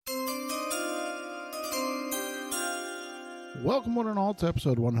Welcome one and all to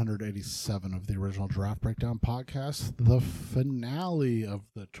episode 187 of the original Draft Breakdown podcast, the finale of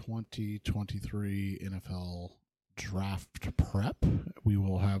the 2023 NFL Draft Prep. We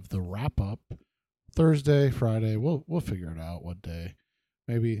will have the wrap up Thursday, Friday. We'll figure it out what day.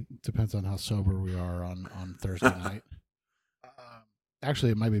 Maybe depends on how sober we are on Thursday night.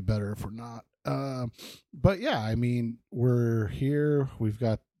 Actually, it might be better if we're not. But yeah, I mean, we're here. We've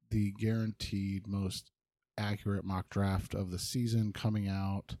got the guaranteed most accurate mock draft of the season coming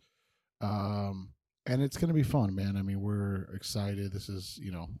out. And it's going to be fun, man. I mean, we're excited. This is,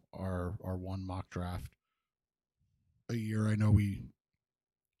 our one mock draft a year. I know we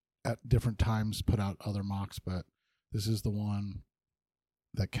at different times put out other mocks, but this is the one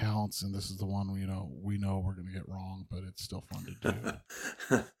that counts, and this is the one we know we're going to get wrong, but it's still fun to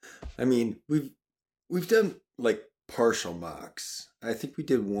do. I mean, we've done like partial mocks. I think we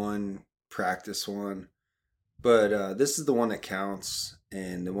did one practice one, but this is the one that counts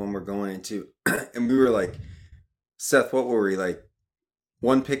and the one we're going into. And we were like, Seth, what were we, like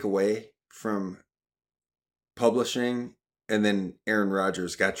one pick away from publishing, and then Aaron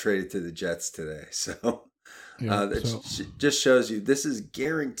Rodgers got traded to the Jets today. So just shows you this is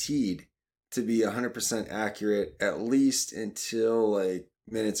guaranteed to be 100% accurate, at least until like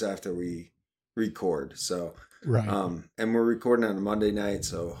minutes after we record. So, right. And we're recording on a Monday night,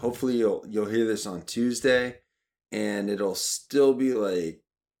 so hopefully you'll hear this on Tuesday, and it'll still be like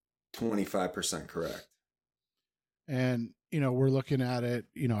 25% correct. And we're looking at it.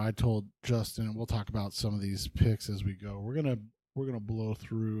 I told Justin, and we'll talk about some of these picks as we go. We're gonna blow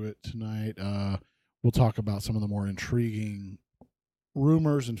through it tonight. We'll talk about some of the more intriguing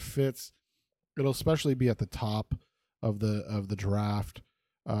rumors and fits. It'll especially be at the top of the draft.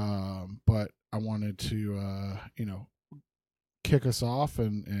 But I wanted to kick us off,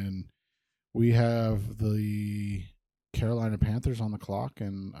 and we have the Carolina Panthers on the clock,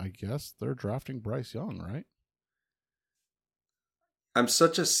 and I guess they're drafting Bryce Young, right? I'm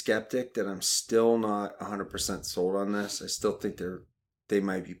such a skeptic that I'm still not 100% sold on this. I still think they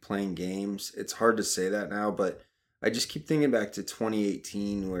might be playing games. It's hard to say that now, but I just keep thinking back to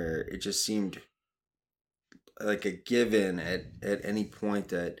 2018 where it just seemed like a given at any point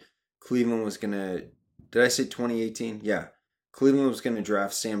that Cleveland was going to... Did I say 2018? Yeah. Cleveland was going to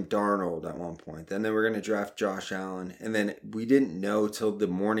draft Sam Darnold at one point. Then they were going to draft Josh Allen. And then we didn't know till the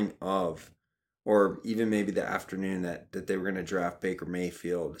morning of, or even maybe the afternoon, that they were going to draft Baker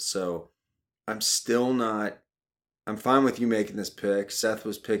Mayfield. So I'm still not... I'm fine with you making this pick. Seth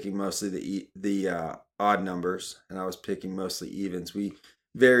was picking mostly the odd numbers, and I was picking mostly evens. We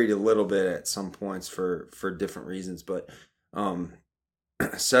varied a little bit at some points for different reasons, but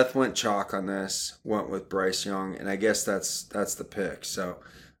Seth went chalk on this, went with Bryce Young, and I guess that's the pick. So,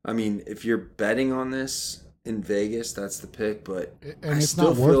 I mean, if you're betting on this in Vegas, that's the pick, but I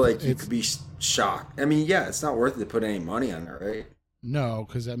still feel like you could be shocked. I mean, yeah, it's not worth it to put any money on it, right? No,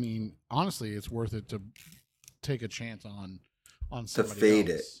 because, I mean, honestly, it's worth it to take a chance on somebody to fade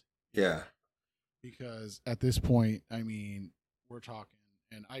else. It. Yeah. Because at this point, I mean, we're talking,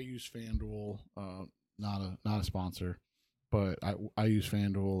 and I use FanDuel, not a sponsor, but I use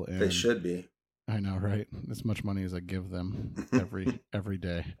FanDuel, and they should be. I know, right? As much money as I give them every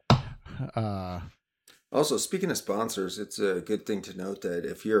day. Also, speaking of sponsors, it's a good thing to note that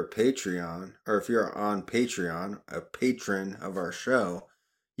if you're a Patreon, or if you're on Patreon, a patron of our show,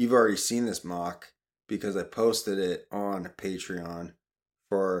 you've already seen this mock because I posted it on Patreon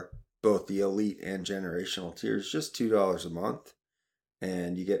for both the elite and generational tiers, just $2 a month.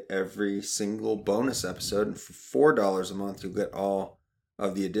 And you get every single bonus episode. And for $4 a month, you'll get all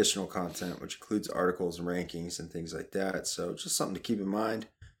of the additional content, which includes articles and rankings and things like that. So just something to keep in mind.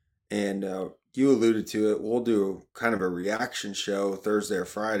 And you alluded to it. We'll do kind of a reaction show Thursday or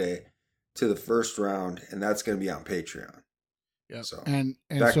Friday to the first round, and that's going to be on Patreon. Yeah. So and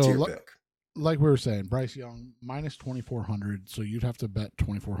back so to your pick. Like we were saying, Bryce Young minus 2,400. So you'd have to bet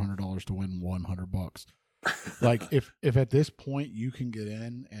 $2,400 to win $100. Like if at this point you can get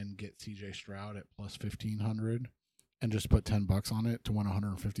in and get CJ Stroud at plus 1,500 and just put $10 on it to win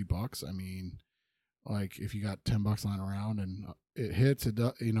 $150. I mean, like if you got $10 lying around and it hits,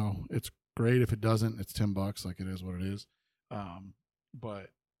 it's great. If it doesn't, it's $10. Like it is what it is.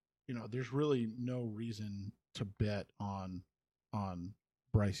 But there's really no reason to bet on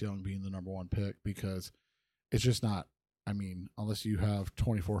Bryce Young being the number one pick because it's just not. I mean, unless you have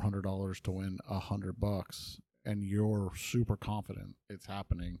 $2,400 to win $100 and you're super confident it's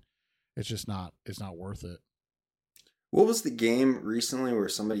happening, it's just not. It's not worth it. What was the game recently where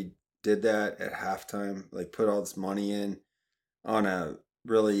somebody did that at halftime? Like put all this money in on a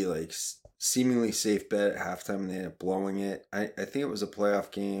really like seemingly safe bet at halftime and they ended up blowing it. I think it was a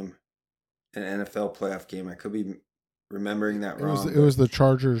playoff game, an NFL playoff game. I could be remembering that wrong. It was the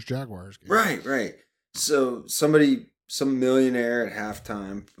Chargers Jaguars game. Right. So some millionaire at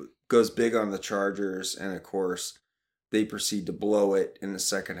halftime goes big on the Chargers, and of course they proceed to blow it in the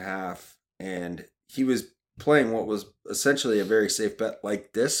second half. And he was playing what was essentially a very safe bet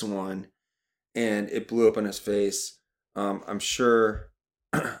like this one, and it blew up in his face. I'm sure.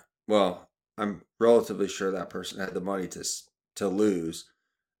 Well, I'm relatively sure that person had the money to lose.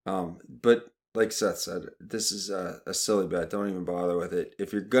 But like Seth said, this is a silly bet. Don't even bother with it.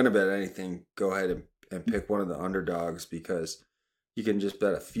 If you're gonna bet anything, go ahead and pick one of the underdogs because you can just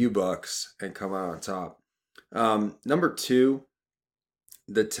bet a few bucks and come out on top. Number 2,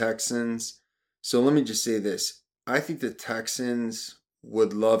 the Texans. So let me just say this. I think the Texans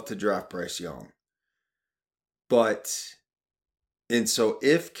would love to draft Bryce Young. And so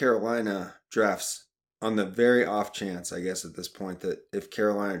if Carolina drafts, on the very off chance, I guess at this point, that if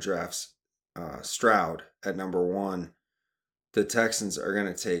Carolina drafts Stroud at number 1, the Texans are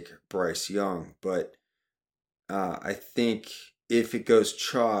going to take Bryce Young. But I think if it goes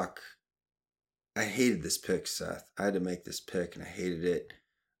chalk, I hated this pick, Seth. I had to make this pick, and I hated it.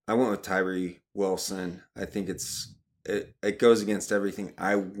 I went with Tyree Wilson. I think it goes against everything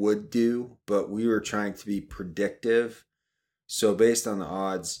I would do, but we were trying to be predictive. So based on the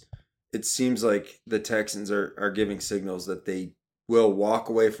odds, it seems like the Texans are giving signals that they will walk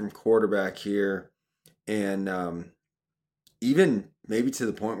away from quarterback here, and even maybe to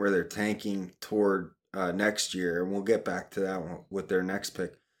the point where they're tanking toward next year. And we'll get back to that one with their next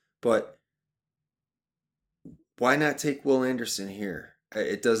pick. But why not take Will Anderson here?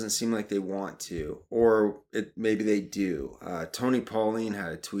 It doesn't seem like they want to, or maybe they do. Tony Pauline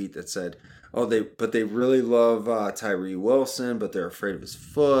had a tweet that said, they really love Tyree Wilson, but they're afraid of his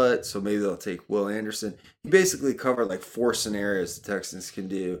foot, so maybe they'll take Will Anderson. He basically covered like 4 scenarios the Texans can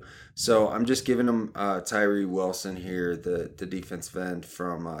do. So I'm just giving them Tyree Wilson here, the defensive end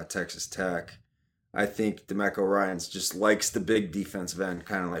from Texas Tech. I think DeMeco Ryans just likes the big defensive end,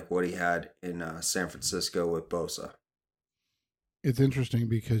 kind of like what he had in San Francisco with Bosa. It's interesting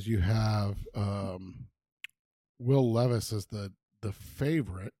because you have Will Levis as the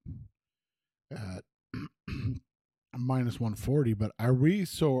favorite at minus 140, but are we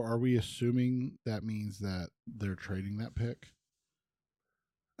assuming that means that they're trading that pick?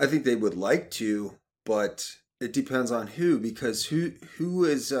 I think they would like to, but it depends on who, because who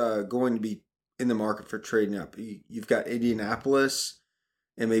is going to be in the market for trading up. You've got Indianapolis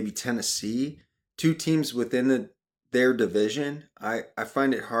and maybe Tennessee, 2 teams within their division. I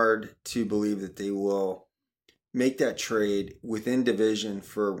find it hard to believe that they will make that trade within division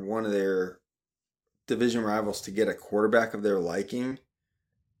for one of their division rivals to get a quarterback of their liking.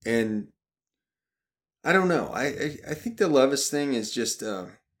 And I don't know. I think the Levis thing is just I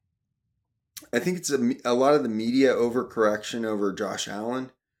think it's a lot of the media overcorrection over Josh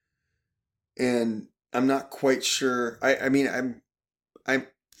Allen. And I'm not quite sure. I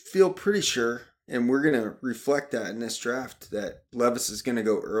feel pretty sure, and we're going to reflect that in this draft, that Levis is going to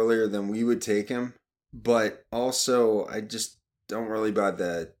go earlier than we would take him. But also, I just don't really buy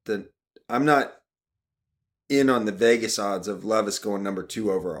I'm not in on the Vegas odds of Levis going number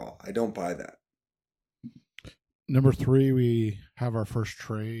 2 overall. I don't buy that. Number 3, we have our first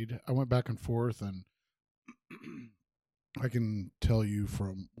trade. I went back and forth, and I can tell you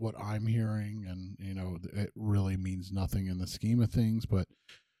from what I'm hearing, and it really means nothing in the scheme of things, but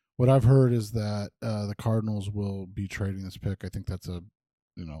what I've heard is that the Cardinals will be trading this pick. I think that's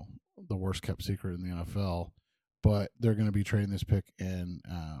the worst kept secret in the NFL, but they're going to be trading this pick, and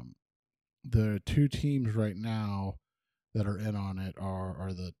the 2 teams right now that are in on it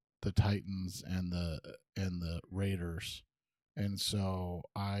are the Titans and the Raiders, and so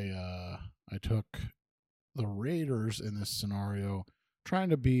I took the Raiders in this scenario, trying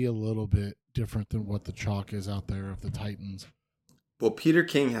to be a little bit different than what the chalk is out there of the Titans. Well, Peter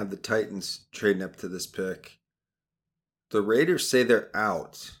King had the Titans trading up to this pick. The Raiders say they're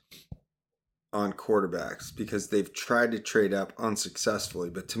out on quarterbacks because they've tried to trade up unsuccessfully.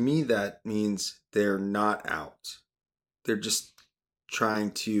 But to me, that means they're not out. They're just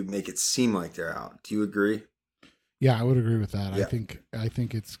trying to make it seem like they're out. Do you agree? Yeah, I would agree with that. Yeah. I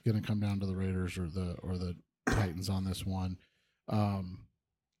think it's going to come down to the Raiders or the Titans on this one. And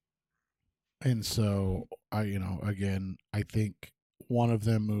so I think one of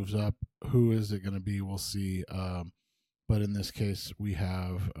them moves up. Who is it going to be? We'll see. But in this case, we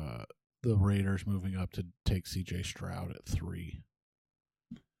have the Raiders moving up to take C.J. Stroud at 3.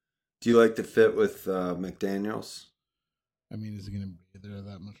 Do you like the fit with McDaniels? I mean, is he going to be there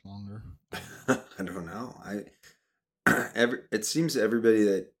that much longer? I don't know. It seems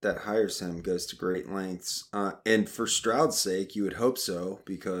everybody that hires him goes to great lengths, and for Stroud's sake, you would hope so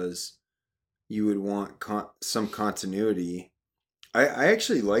because you would want some continuity. I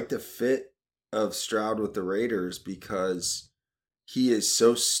actually like the fit of Stroud with the Raiders because he is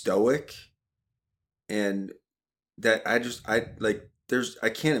so stoic, and that I like. I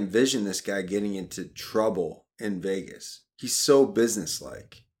can't envision this guy getting into trouble in Vegas. He's so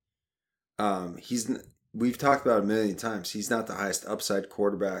businesslike. He's we've talked about it a million times. He's not the highest upside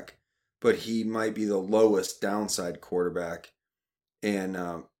quarterback, but he might be the lowest downside quarterback. And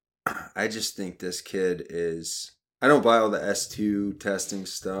I just think this kid is. I don't buy all the S2 testing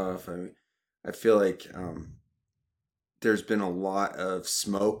stuff. I feel like there's been a lot of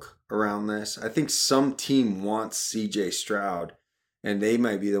smoke around this. I think some team wants CJ Stroud, and they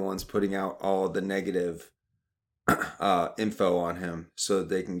might be the ones putting out all of the negative info on him so that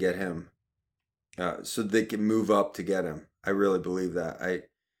they can get him. So they can move up to get him. I really believe that.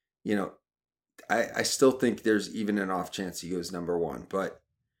 I still think there's even an off chance he goes number one, but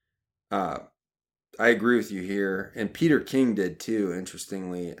I agree with you here. And Peter King did too,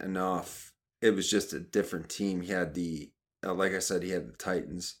 interestingly enough. It was just a different team. He had like I said, he had the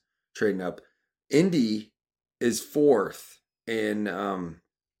Titans trading up. Indy is fourth. And, I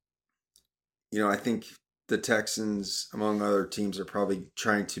think the Texans, among other teams, are probably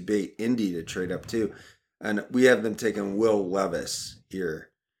trying to bait Indy to trade up too. And we have them taking Will Levis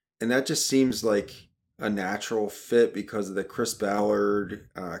here. And that just seems like a natural fit because of the Chris Ballard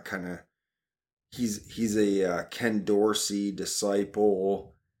kind of. He's a Ken Dorsey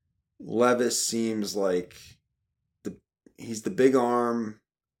disciple. Levis seems like he's the big arm,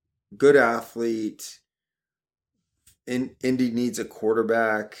 good athlete. Indy needs a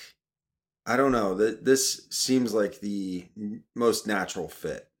quarterback. I don't know. This seems like the most natural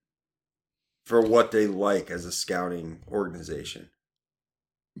fit for what they like as a scouting organization.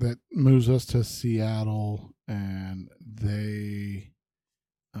 That moves us to Seattle, and they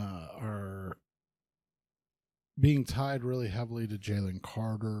are being tied really heavily to Jalen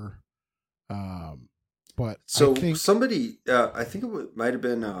Carter. But so I think somebody, I think it might have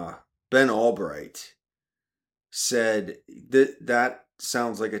been Ben Albright, said that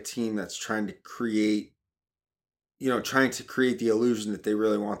sounds like a team that's trying to create the illusion that they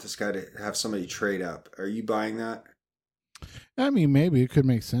really want this guy to have somebody trade up. Are you buying that? I mean, maybe it could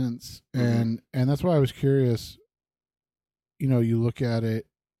make sense. Mm-hmm. And that's why I was curious. You look at it,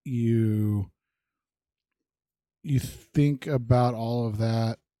 you think about all of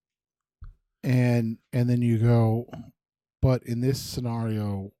that, and then you go, but in this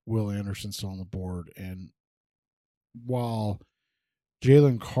scenario, Will Anderson's still on the board, and while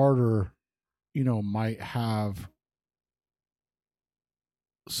Jalen Carter, might have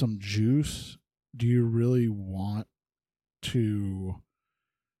some juice, do you really want to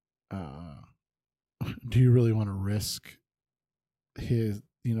risk his,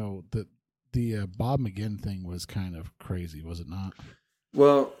 the Bob McGinn thing was kind of crazy, was it not?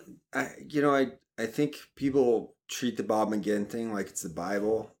 Well, I think people treat the Bob McGinn thing like it's the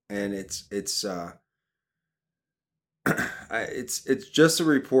Bible, and it's just a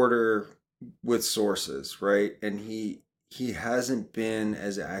reporter with sources, right? And he hasn't been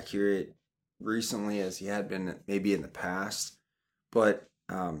as accurate recently as he had been maybe in the past, but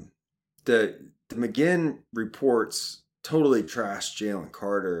the McGinn reports totally trashed Jalen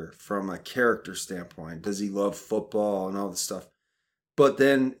Carter from a character standpoint. Does he love football and all this stuff? But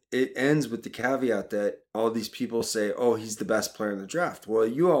then it ends with the caveat that all these people say, "Oh, he's the best player in the draft." Well,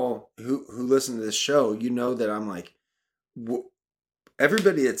 you all who listen to this show, you know that I'm like,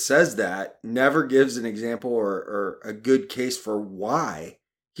 everybody that says that never gives an example or a good case for why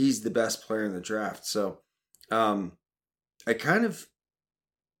he's the best player in the draft. So I kind of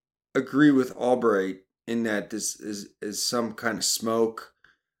agree with Albright in that this is some kind of smoke.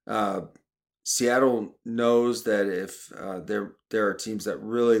 Seattle knows that if there are teams that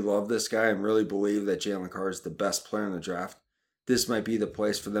really love this guy and really believe that Jalen Carter is the best player in the draft, this might be the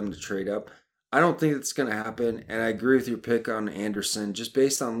place for them to trade up. I don't think it's going to happen, and I agree with your pick on Anderson, just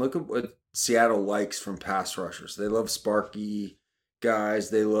based on look at what Seattle likes from pass rushers. They love sparky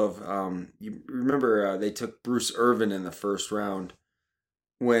guys. They love, you remember they took Bruce Irvin in the first round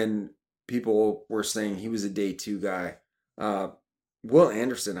when people were saying he was a day two guy. Will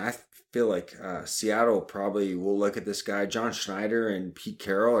Anderson, I feel like Seattle probably will look at this guy. John Schneider and Pete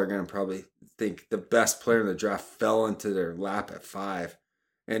Carroll are going to probably think the best player in the draft fell into their lap at 5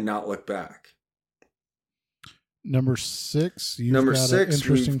 and not look back. Number 6, you've got an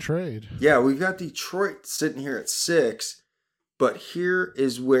interesting trade. Yeah, we've got Detroit sitting here at 6. But here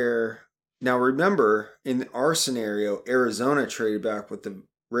is where, now remember, in our scenario, Arizona traded back with the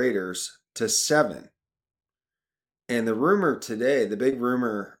Raiders to 7. And the rumor today, the big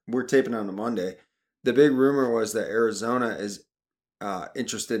rumor, we're taping on a Monday, the big rumor was that Arizona is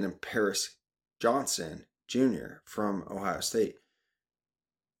interested in Paris Johnson Jr. from Ohio State.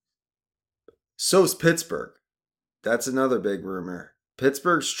 So is Pittsburgh. That's another big rumor.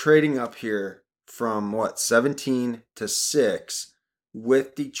 Pittsburgh's trading up here from 17 to 6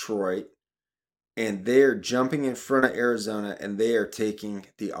 with Detroit, and they're jumping in front of Arizona, and they are taking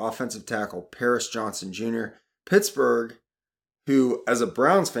the offensive tackle Paris Johnson Jr. Pittsburgh, who, as a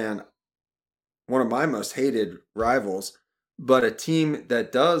Browns fan, one of my most hated rivals, but a team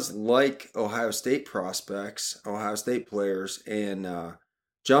that does like Ohio State prospects, Ohio State players, and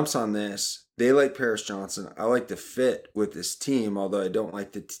jumps on this. They like Paris Johnson. I like the fit with this team, although I don't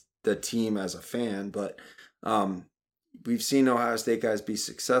like the team as a fan. But we've seen Ohio State guys be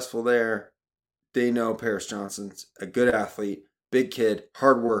successful there. They know Paris Johnson's a good athlete, big kid,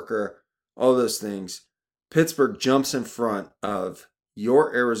 hard worker, all those things. Pittsburgh jumps in front of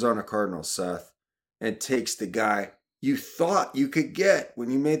your Arizona Cardinals, Seth, and takes the guy you thought you could get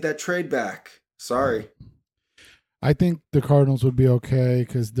when you made that trade back. Sorry. I think the Cardinals would be okay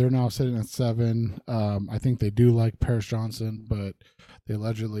because they're now sitting at 7. I think they do like Paris Johnson, but they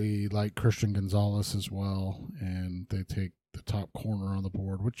allegedly like Christian Gonzalez as well, and they take the top corner on the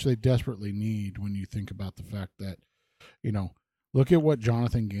board, which they desperately need when you think about the fact that, look at what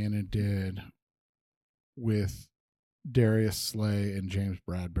Jonathan Gannon did with Darius Slay and James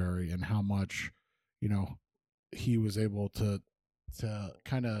Bradbury and how much, he was able to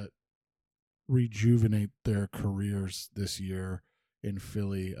kind of rejuvenate their careers this year in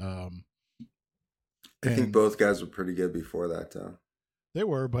Philly. I think both guys were pretty good before that, though. They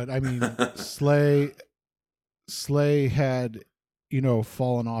were, but I mean, Slay had,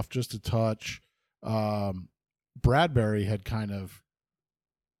 fallen off just a touch. Bradbury had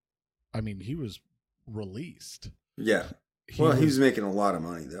he was released. Yeah. He was making a lot of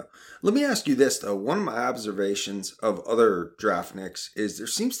money, though. Let me ask you this, though. One of my observations of other draft nicks is there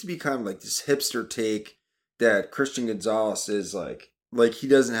seems to be kind of like this hipster take that Christian Gonzalez is like he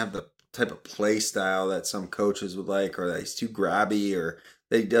doesn't have the type of play style that some coaches would like, or that he's too grabby, or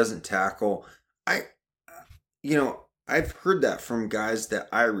that he doesn't tackle. I've heard that from guys that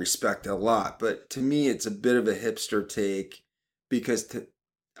I respect a lot, but to me, it's a bit of a hipster take because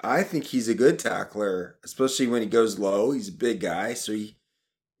I think he's a good tackler, especially when he goes low. He's a big guy, so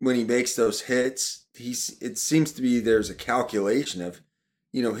when he makes those hits, it seems to be there's a calculation of,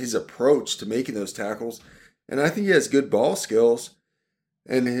 his approach to making those tackles, and I think he has good ball skills,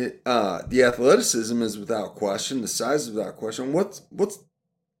 and the athleticism is without question, the size is without question. What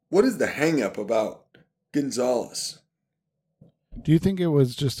is the hang up about Gonzalez? Do you think it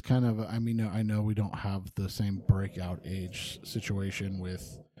was just kind of, I know we don't have the same breakout age situation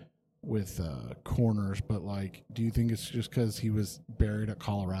with corners, but do you think it's just because he was buried at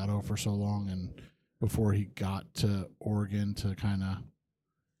Colorado for so long and before he got to Oregon to kind of...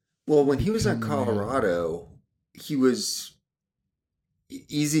 Well, when he was at Colorado, he was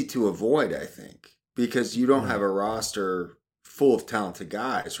easy to avoid, I think, because you don't have a roster full of talented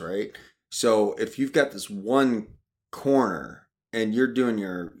guys, right? So if you've got this one corner and you're doing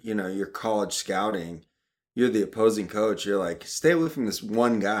your college scouting, you're the opposing coach, you're like, stay away from this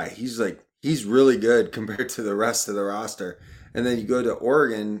one guy. He's really good compared to the rest of the roster. And then you go to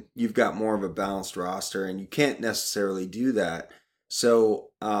Oregon, you've got more of a balanced roster, and you can't necessarily do that.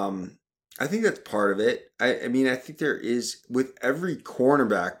 So I think that's part of it. I think there is, with every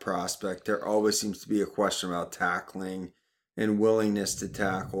cornerback prospect, there always seems to be a question about tackling and willingness to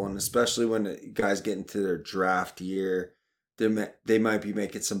tackle. And especially when guys get into their draft year, they might be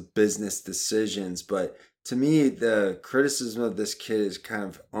making some business decisions. But to me, the criticism of this kid is kind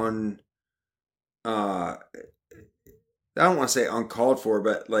of I don't want to say uncalled for,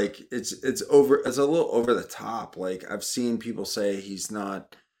 but it's a little over the top. I've seen people say he's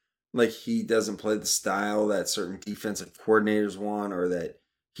not, he doesn't play the style that certain defensive coordinators want, or that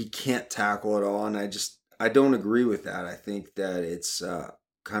he can't tackle at all. And I don't agree with that. I think that it's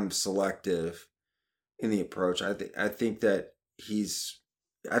kind of selective in the approach. I think that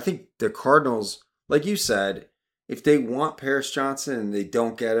I think the Cardinals, like you said, if they want Paris Johnson and they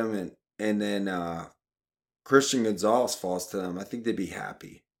don't get him, and then Christian Gonzalez falls to them, I think they'd be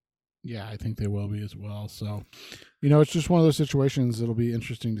happy. Yeah, I think they will be as well. So, it's just one of those situations. It'll be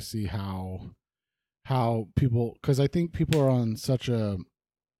interesting to see how people, because I think people are on such a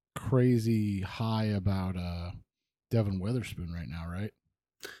crazy high about Devin Witherspoon right now, right?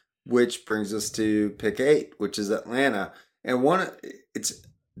 Which brings us to pick 8, which is Atlanta. And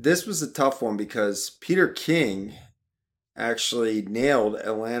this was a tough one because Peter King actually nailed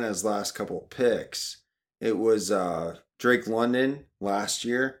Atlanta's last couple of picks. It was Drake London last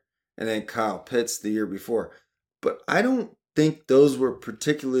year and then Kyle Pitts the year before. But I don't think those were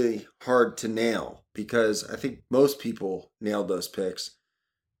particularly hard to nail because I think most people nailed those picks.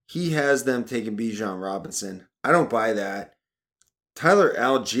 He has them taking Bijan Robinson. I don't buy that. Tyler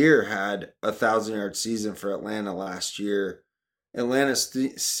Algier had 1,000-yard season for Atlanta last year. Atlanta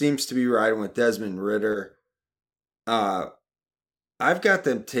seems to be riding with Desmond Ritter. I've got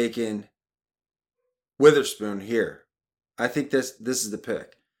them taking Witherspoon here. I think this is the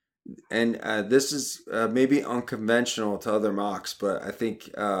pick, and this is maybe unconventional to other mocks, but I think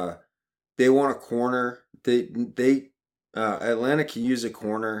they want a corner. They Atlanta can use a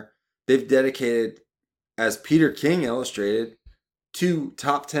corner. They've dedicated, as Peter King illustrated, 2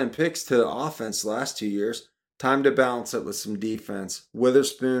 top 10 picks to the offense the last 2 years. Time to balance it with some defense.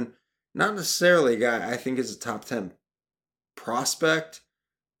 Witherspoon, not necessarily a guy I think is a top 10 prospect,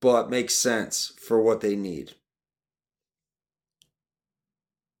 but makes sense for what they need.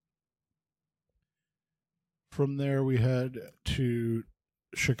 From there, we head to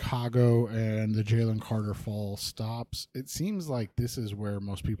Chicago and the Jalen Carter fall stops. It seems like this is where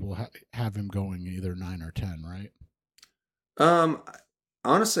most people have him going either 9 or 10, right?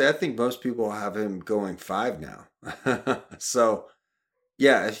 Honestly, I think most people have him going 5 now. So,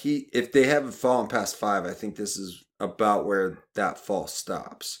 yeah, if they haven't fallen past 5, I think this is about where that fall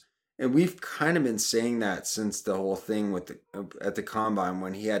stops. And we've kind of been saying that since the whole thing with at the combine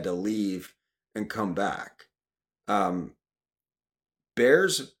when he had to leave and come back.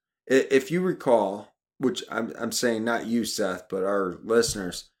 Bears, if you recall, which I'm saying not you, Seth, but our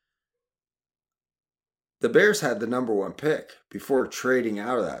listeners, the Bears had the number 1 pick before trading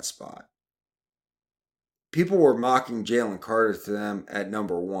out of that spot. People were mocking Jalen Carter to them at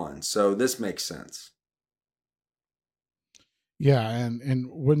number 1, so this makes sense. Yeah, and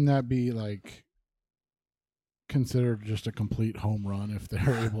wouldn't that be like considered just a complete home run if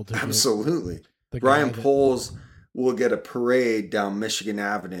they're able to Absolutely. Ryan Poles will get a parade down Michigan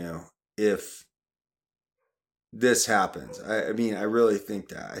Avenue if this happens. I mean, I really think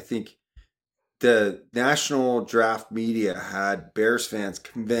that. I think the national draft media had Bears fans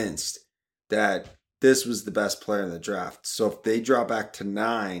convinced that this was the best player in the draft. So if they drop back to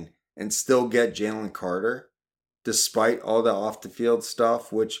 9 and still get Jalen Carter, despite all the off the field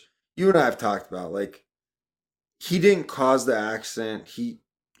stuff, which you and I have talked about, like he didn't cause the accident. He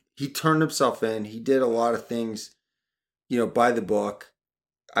turned himself in. He did a lot of things, by the book.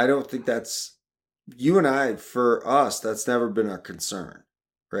 I don't think that's you and I, for us, that's never been our concern,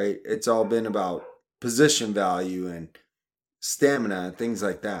 right? It's all been about position value and stamina and things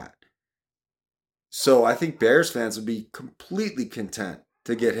like that. So I think Bears fans would be completely content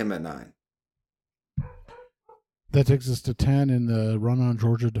to get him at 9. That takes us to 10, and the run on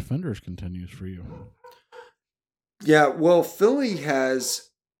Georgia defenders continues for you. Yeah, well, Philly has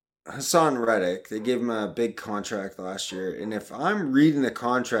Hassan Reddick. They gave him a big contract last year. And if I'm reading the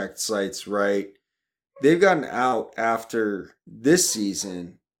contract sites right, they've gotten out after this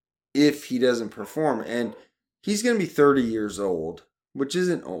season if he doesn't perform. And he's going to be 30 years old, which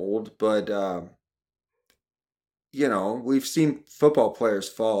isn't old, but, we've seen football players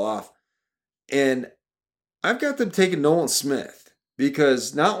fall off. And I've got them taking Nolan Smith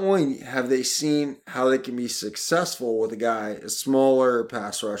because not only have they seen how they can be successful with a guy, a smaller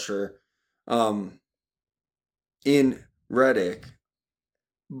pass rusher, in Reddick,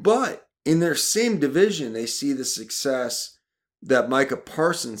 but in their same division, they see the success that Micah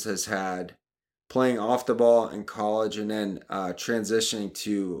Parsons has had playing off the ball in college and then transitioning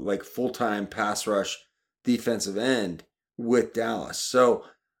to like full-time pass rush defensive end with Dallas. So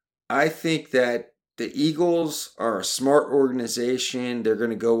I think that the Eagles are a smart organization. They're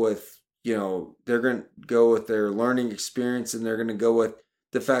going to go with, their learning experience, and they're going to go with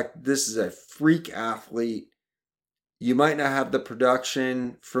the fact this is a freak athlete. You might not have the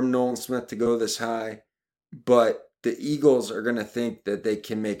production from Nolan Smith to go this high, but the Eagles are going to think that they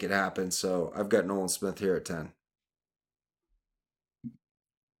can make it happen. So I've got Nolan Smith here at 10.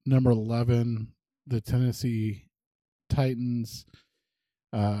 Number 11, the Tennessee Titans.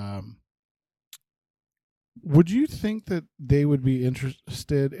 Would you think that they would be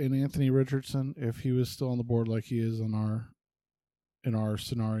interested in Anthony Richardson if he was still on the board like he is in our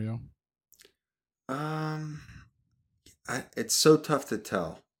scenario? It's so tough to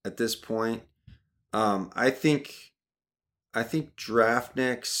tell at this point. I think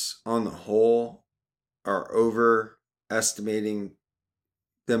draftniks on the whole are overestimating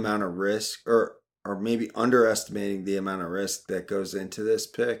the amount of risk, or are maybe underestimating the amount of risk that goes into this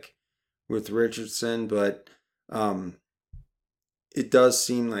pick with Richardson, but it does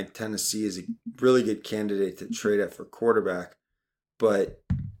seem like Tennessee is a really good candidate to trade at for quarterback. But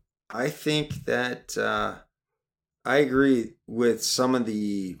I think that I agree with some of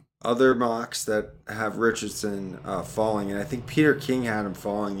the other mocks that have Richardson falling, and I think Peter King had him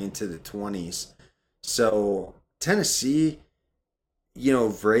falling into the 20s. So Tennessee,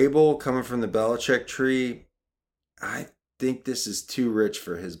 Vrabel coming from the Belichick tree, I think this is too rich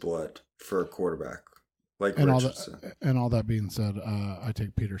for his blood for a quarterback like And Richardson. all that being said, I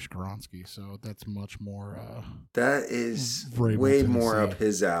take Peter Skoronsky, so that's much more. That is Vrabel, way more Tennessee. up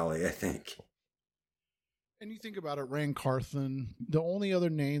his alley, I think. And you think about it, Rand Carthon. The only other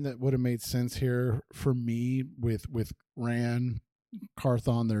name that would have made sense here for me with Rand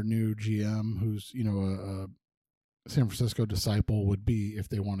Carthon, their new GM, who's a San Francisco disciple, would be if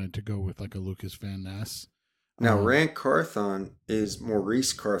they wanted to go with like a Lucas Van Ness. Now, Rand Carthon is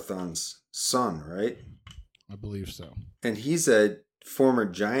Maurice Carthon's son, right? I believe so. And he's a former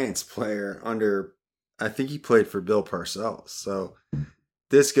Giants player I think he played for Bill Parcells. So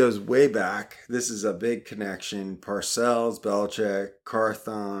this goes way back. This is a big connection. Parcells, Belichick,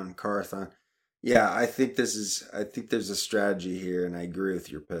 Carthon. Yeah, I think there's a strategy here, and I agree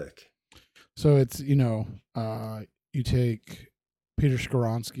with your pick. So it's, you take Peter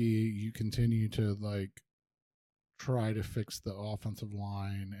Skoronsky, you continue to like try to fix the offensive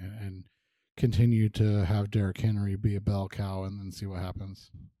line and continue to have Derrick Henry be a bell cow and then see what happens.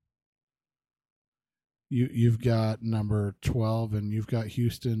 You've got number 12 and you've got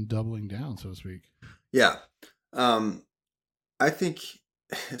Houston doubling down, so to speak. Yeah. I think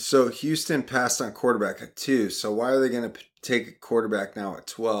so. Houston passed on quarterback at 2. So why are they going to take a quarterback now at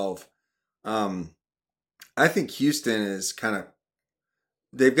 12? I think Houston is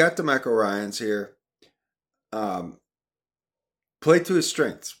they've got DeMeco Ryans here. Play to his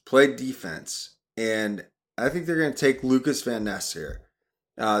strengths, play defense. And I think they're going to take Lucas Van Ness here.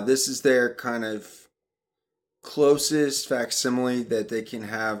 This is their kind of closest facsimile that they can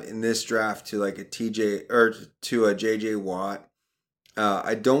have in this draft to like a TJ or to a JJ Watt.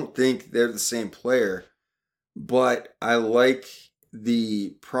 I don't think they're the same player, but I like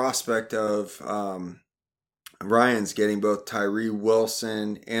the prospect of Ryan's getting both Tyree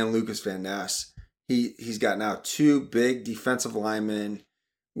Wilson and Lucas Van Ness. He's got now 2 big defensive linemen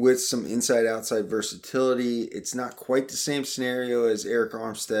with some inside-outside versatility. It's not quite the same scenario as Eric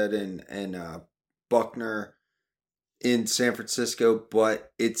Armstead and Buckner in San Francisco,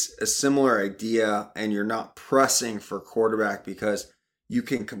 but it's a similar idea, and you're not pressing for quarterback because you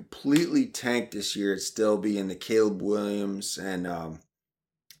can completely tank this year and still be in the Caleb Williams and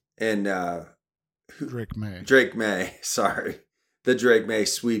Drake May, sorry, the Drake May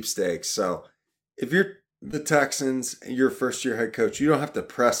sweepstakes. So if you're the Texans and you're a first-year head coach, you don't have to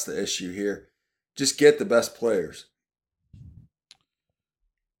press the issue here. Just get the best players.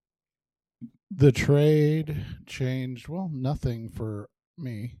 The trade changed, nothing for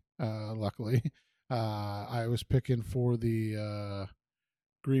me, luckily. I was picking for the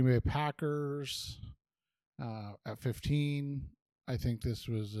Green Bay Packers at 15. I think this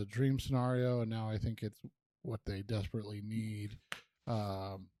was a dream scenario, and now I think it's what they desperately need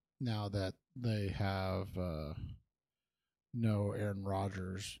now that they have no Aaron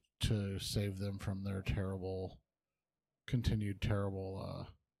Rodgers to save them from their continued terrible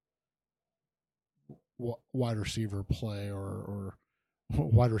wide receiver play or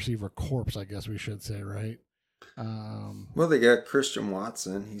wide receiver corpse, I guess we should say, right? Well, they got Christian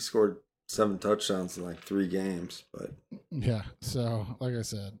Watson. He scored 7 touchdowns in like 3 games, but yeah. So, like I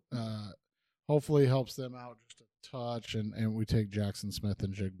said, hopefully helps them out just a touch, and we take Jackson Smith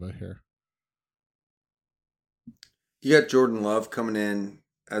and Jigba here. You got Jordan Love coming in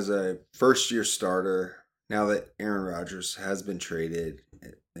as a first-year starter. Now that Aaron Rodgers has been traded,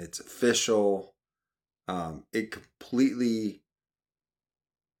 it's official. It completely,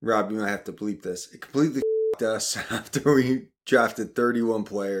 Rob, you might have to bleep this. It completely f***ed us after we drafted 31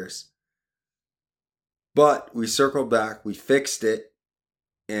 players. But we circled back, we fixed it,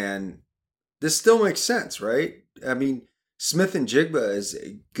 and this still makes sense, right? I mean, Smith and Jigba is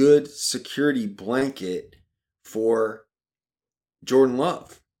a good security blanket for Jordan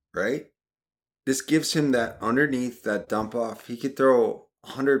Love, right? This gives him that underneath, that dump off. He could throw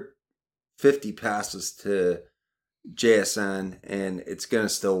 150 passes to JSN, and it's going to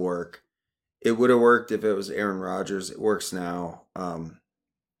still work. It would have worked if it was Aaron Rodgers. It works now.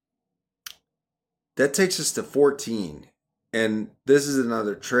 That takes us to 14. And this is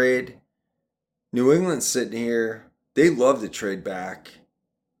another trade. New England's sitting here. They love to trade back.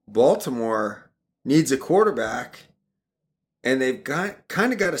 Baltimore needs a quarterback, and they've got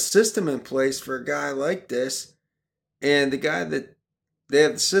a system in place for a guy like this, and the guy that they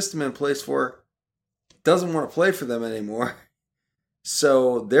have the system in place for doesn't want to play for them anymore.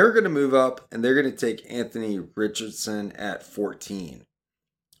 So they're going to move up, and they're going to take Anthony Richardson at 14.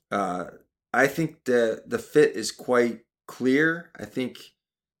 Uh, I think the fit is quite clear. I think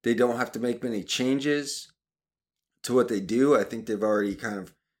they don't have to make many changes to what they do. I think they've already kind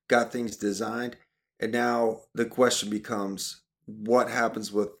of got things designed. And now the question becomes, what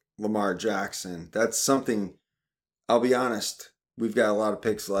happens with Lamar Jackson? That's something, I'll be honest, we've got a lot of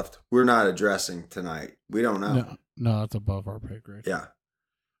picks left. We're not addressing tonight. We don't know. No, that's above our pay grade. Yeah.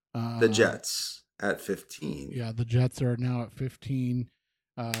 The Jets at 15. Yeah, the Jets are now at 15.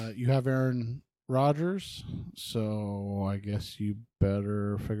 You have Aaron Rodgers, so I guess you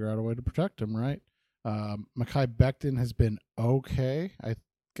better figure out a way to protect him, right? Mekhi Becton has been okay. I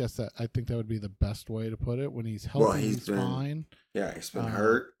think that would be the best way to put it. When he's healthy, Well, he's fine. Yeah, he's been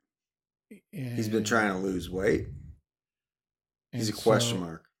hurt. He's been trying to lose weight. He's a question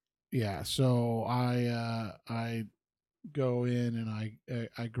mark. Yeah, so I go in and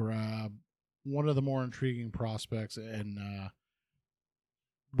I grab one of the more intriguing prospects and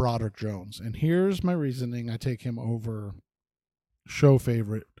Broderick Jones. And here's my reasoning. I take him over show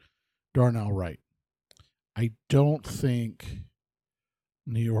favorite Darnell Wright. I don't think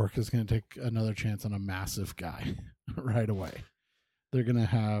New York is going to take another chance on a massive guy right away. They're going to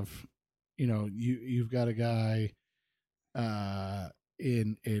have, you've got a guy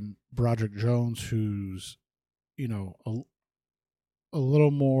in Broderick Jones who's, a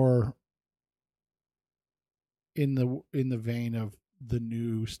little more in the vein of the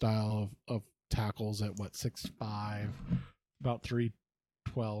new style of tackles at 6'5", about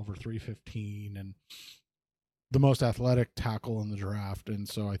 312 or 315, and the most athletic tackle in the draft. And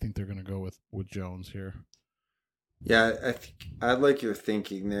so I think they're going to go with Jones here. Yeah, I like your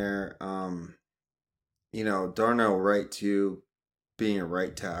thinking there. Darnell Wright too, being a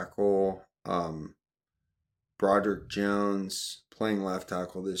right tackle. Broderick Jones playing left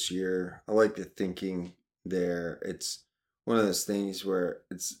tackle this year. I like the thinking there. It's one of those things where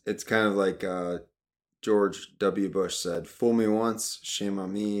it's kind of like George W. Bush said, "Fool me once, shame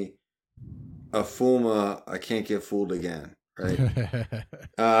on me. A fool I can't get fooled again." Right.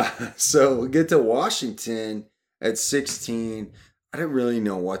 So we get to Washington at 16. I don't really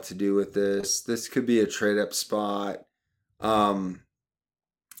know what to do with this. This could be a trade up spot. But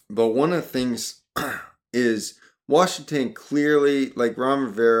one of the things is Washington clearly, like Ron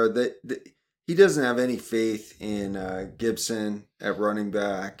Rivera, that he doesn't have any faith in Gibson at running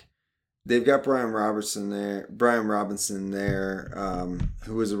back. They've got Brian Robinson there,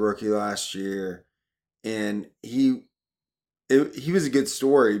 who was a rookie last year, and he was a good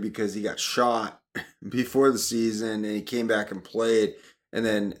story because he got shot before the season and he came back and played, and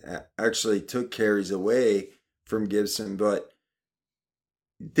then actually took carries away from Gibson, but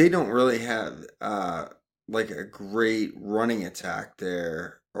they don't really have like a great running attack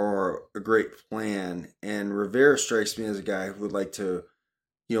there or a great plan. And Rivera strikes me as a guy who would like to,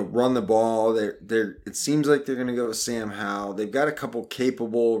 run the ball. It seems like they're going to go with Sam Howell. They've got a couple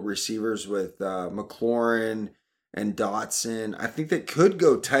capable receivers with McLaurin and Dotson. I think they could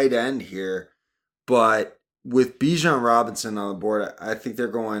go tight end here, but with Bijan Robinson on the board, I think they're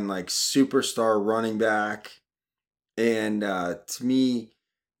going like superstar running back. And to me,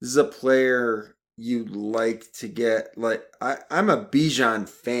 this is a player you'd like to get. Like I'm a Bijan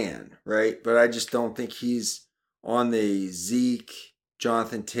fan, right? But I just don't think he's on the Zeke,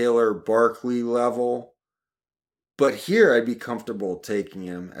 Jonathan Taylor, Barkley level. But here I'd be comfortable taking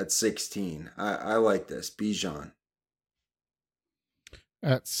him at 16. I like this, Bijan.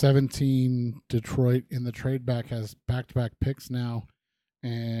 At 17, Detroit in the trade back has back-to-back picks now,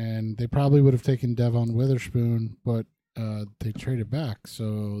 and they probably would have taken Devon Witherspoon, but they traded back,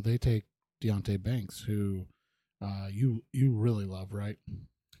 so they take Deonte Banks, who you really love, right?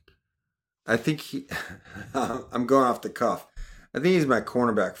 I think I'm going off the cuff. I think he's my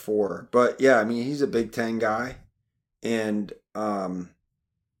cornerback 4, but yeah, I mean he's a Big Ten guy, and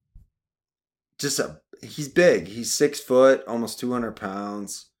he's big. He's 6 foot, almost 200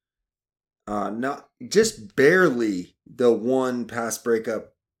 pounds. Not just barely the one pass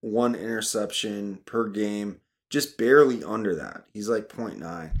breakup, one interception per game. Just barely under that. He's like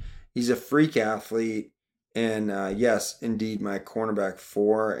 0.9. He's a freak athlete. And yes, indeed, my cornerback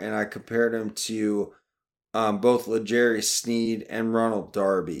 4. And I compared him to both L'Jarius Sneed and Ronald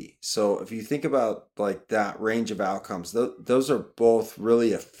Darby. So if you think about like that range of outcomes, those are both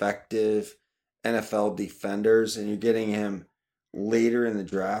really effective NFL defenders. And you're getting him later in the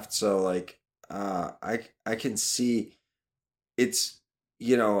draft. So like I can see it's,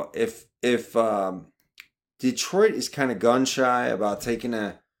 if Detroit is kind of gun shy about taking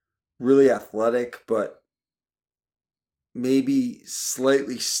a really athletic but maybe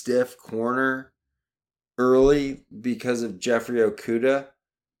slightly stiff corner early because of Jeffrey Okuda,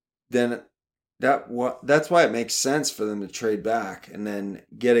 then that's why it makes sense for them to trade back and then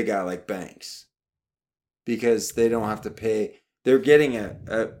get a guy like Banks, because they don't have to pay. They're getting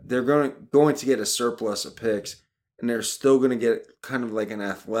they're going to get a surplus of picks, and they're still going to get kind of like an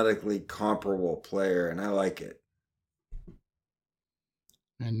athletically comparable player, and I like it.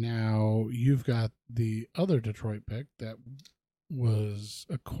 And now you've got the other Detroit pick that was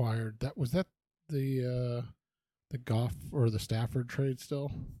acquired. That the Goff or the Stafford trade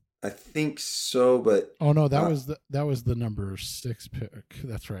still? I think so, but oh no, that was the number 6 pick.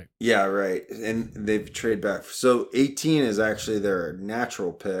 That's right. Yeah, right. And they've traded back. So 18 is actually their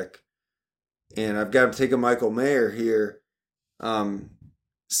natural pick, and I've got to take a Michael Mayer here,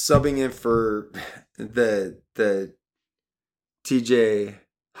 subbing in for the TJ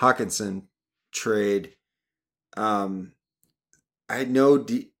Hawkinson trade. I know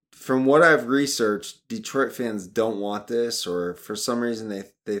from what I've researched, Detroit fans don't want this, or for some reason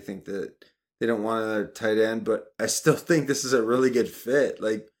they think that they don't want another tight end. But I still think this is a really good fit.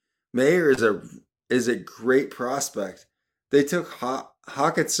 Like, Mayer is a great prospect. They took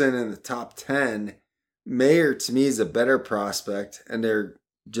Hawkinson in the top 10. Mayer to me is a better prospect, and they're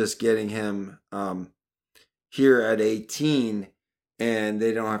just getting him here at 18, and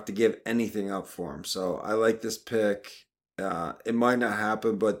they don't have to give anything up for him. So I like this pick. It might not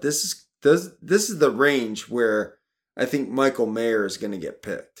happen, but this is the range where I think Michael Mayer is going to get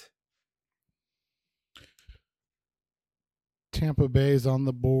picked. Tampa Bay's on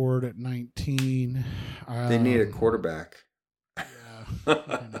the board at 19. They need a quarterback. Yeah, I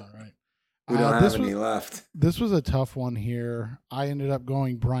know, right? We don't have any left. This was a tough one here. I ended up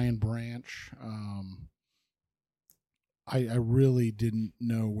going Brian Branch. I really didn't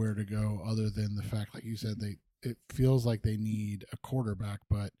know where to go other than the fact, like you said, it feels like they need a quarterback,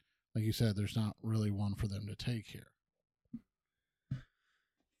 but like you said, there's not really one for them to take here.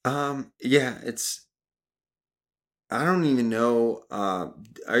 Yeah, I don't even know.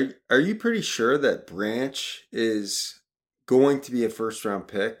 Are you pretty sure that Branch is going to be a first round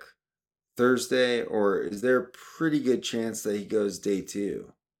pick Thursday, or is there a pretty good chance that he goes day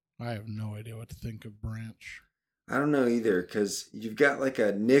 2? I have no idea what to think of Branch. I don't know either, because you've got like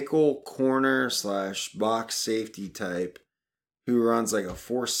a nickel corner / box safety type who runs like a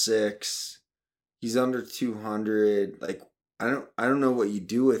 4.6. He's under 200. Like, I don't know what you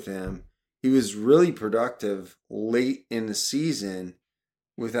do with him. He was really productive late in the season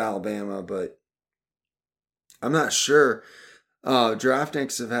with Alabama, but I'm not sure.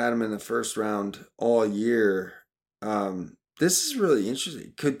 Draftniks have had him in the first round all year. This is really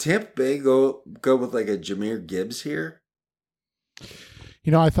interesting. Could Tampa Bay go with like a Jahmyr Gibbs here?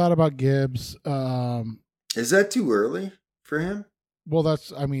 I thought about Gibbs. Is that too early for him? Well, that's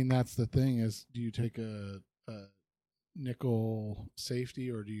the thing is, do you take a nickel safety,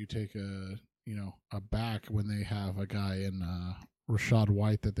 or do you take a back when they have a guy in Rashad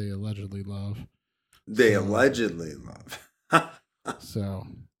White that they allegedly love? Allegedly love. So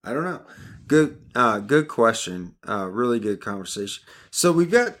I don't know. Good question. Really good conversation. So we've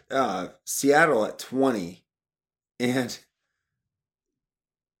got Seattle at 20, and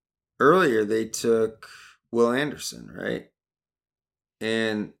earlier they took Will Anderson, right?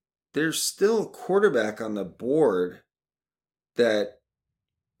 And there's still a quarterback on the board that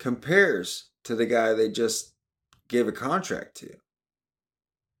compares to the guy they just gave a contract to.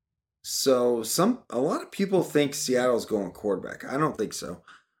 So a lot of people think Seattle's going quarterback. I don't think so.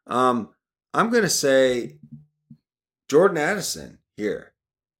 I'm going to say Jordan Addison here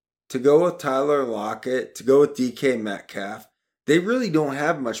to go with Tyler Lockett, to go with DK Metcalf. They really don't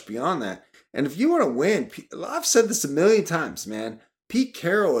have much beyond that. And if you want to win, I've said this a million times, man. Pete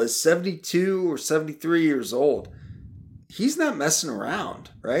Carroll is 72 or 73 years old. He's not messing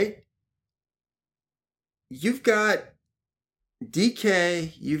around, right? You've got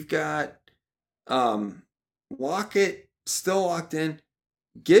DK, you've got Lockett still locked in.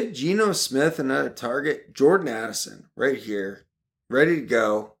 Give Geno Smith another target. Jordan Addison right here, ready to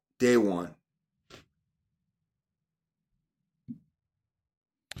go, day 1.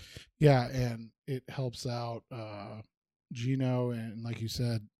 Yeah, and it helps out Geno, and like you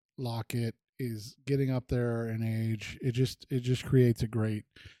said, Lockett is getting up there in age. It just creates a great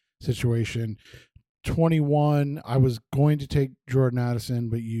situation. 21, I was going to take Jordan Addison,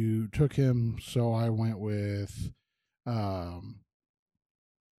 but you took him, so I went with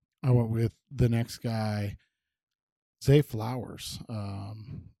I went with the next guy, Zay Flowers.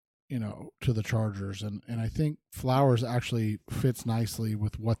 To the Chargers, and I think Flowers actually fits nicely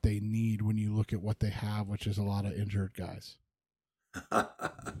with what they need when you look at what they have, which is a lot of injured guys.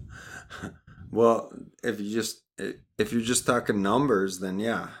 Well, if you're just talking numbers, then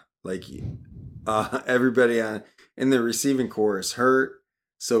yeah, like everybody in the receiving core is hurt,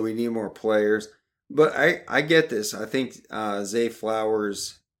 so we need more players. But I get this. I think Zay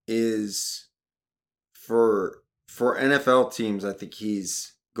Flowers is for NFL teams. I think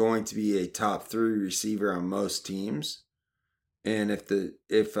he's going to be a top 3 receiver on most teams. And if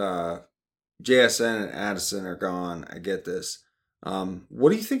JSN and Addison are gone, I get this. What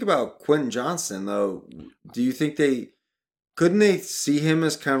do you think about Quentin Johnston though? Do you think they couldn't they see him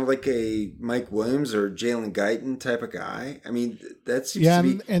as kind of like a Mike Williams or Jalen Guyton type of guy? I mean, that seems to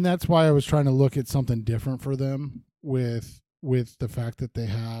be. And that's why I was trying to look at something different for them with the fact that they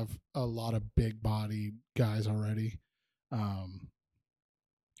have a lot of big body guys already.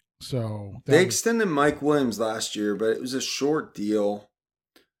 So They extended Mike Williams last year, but it was a short deal.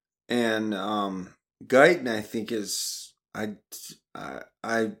 And Guyton, I think I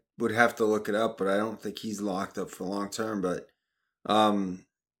would have to look it up, but I don't think he's locked up for long term. But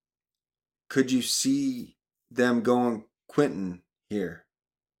could you see them going Quentin here?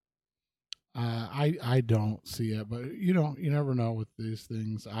 I don't see it, but you never know with these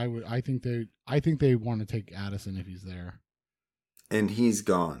things. I think they want to take Addison if he's there, and he's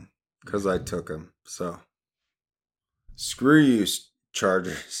gone because I took him. So screw you,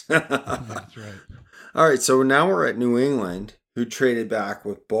 Chargers. That's right. All right, so now we're at New England, who traded back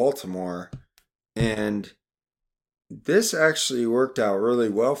with Baltimore, and this actually worked out really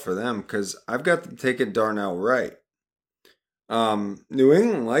well for them because I've got them taking Darnell Wright. New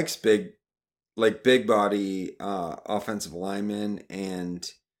England likes big body offensive linemen,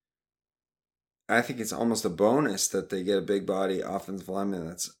 and I think it's almost a bonus that they get a big body offensive lineman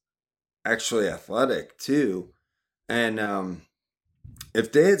that's actually athletic too. And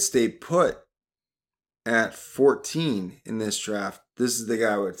if they had stayed put at 14 in this draft, this is the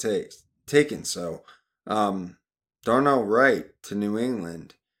guy I would have taken. So Darnell Wright to New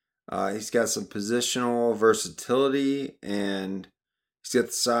England. He's got some positional versatility, and he's got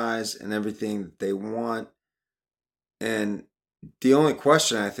the size and everything that they want. And the only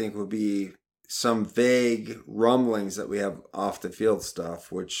question I think would be some vague rumblings that we have off the field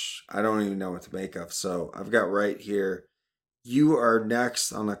stuff, which I don't even know what to make of. So I've got right here. You are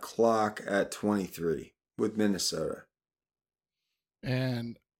next on the clock at 23 with Minnesota.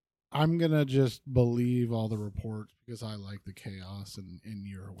 And I'm going to just believe all the reports because I like the chaos and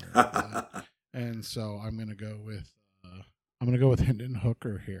you're aware of that. And so I'm going to go with Hendon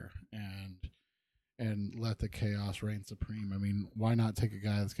Hooker here and let the chaos reign supreme. I mean, why not take a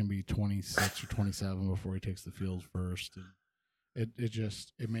guy that's going to be 26 or 27 before he takes the field first? And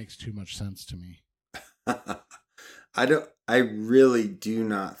it makes too much sense to me. I really do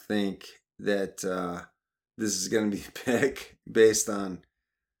not think that this is going to be a pick based on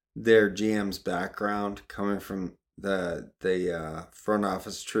their GM's background coming from the front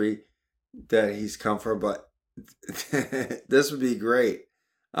office tree that he's come from, but this would be great.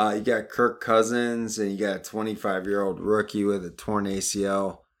 You got Kirk Cousins and you got a 25-year-old rookie with a torn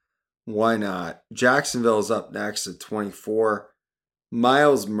ACL. Why not? Jacksonville's up next at 24.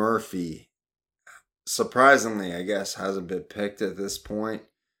 Myles Murphy, surprisingly, I guess, hasn't been picked at this point.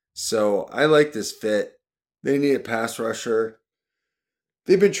 So I like this fit. They need a pass rusher.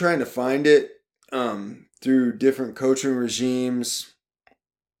 They've been trying to find it through different coaching regimes.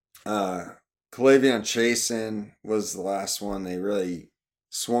 K'Lavon Chasen was the last one they really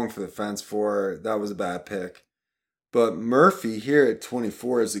swung for the fence for. That was a bad pick. But Murphy here at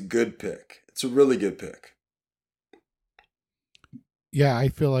 24 is a good pick. It's a really good pick. Yeah, I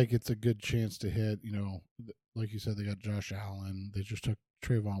feel like it's a good chance to hit. Like you said, they got Josh Allen. They just took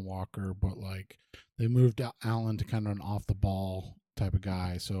Trayvon Walker, but they moved Allen to kind of an off the ball type of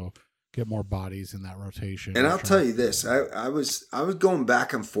guy, so get more bodies in that rotation. And I'll tell you this, I was going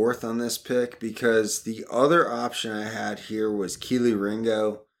back and forth on this pick because the other option I had here was Keely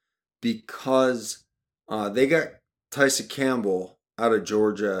Ringo because they got Tyson Campbell out of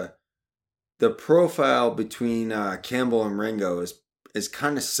Georgia. The profile between Campbell and Ringo is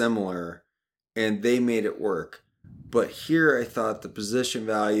kind of similar, and they made it work. But here I thought the position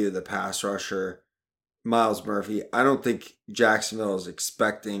value of the pass rusher, Myles Murphy, I don't think Jacksonville is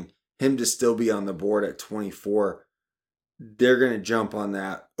expecting him to still be on the board at 24. They're going to jump on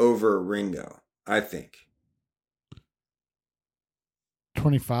that over Ringo, I think.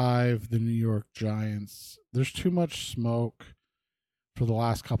 25, the New York Giants. There's too much smoke for the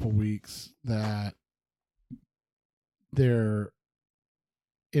last couple weeks that they're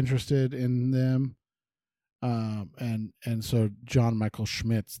interested in them. And so John Michael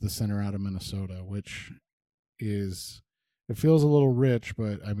Schmitz, the center out of Minnesota, which is, it feels a little rich,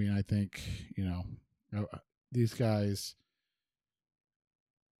 but I mean, I think, these guys,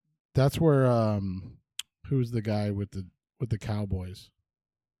 that's where, who's the guy with the Cowboys?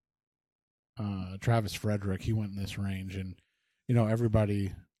 Travis Frederick, he went in this range, and,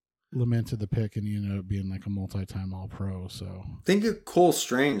 everybody lamented the pick, and he ended up being like a multi-time All-Pro. So think of Cole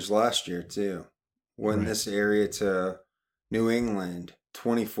Strange last year too. When this area to New England,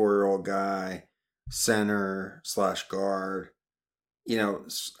 24-year-old guy, center / guard.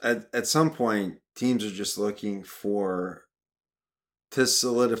 At some point, teams are just looking to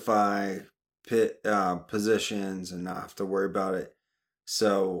solidify positions and not have to worry about it.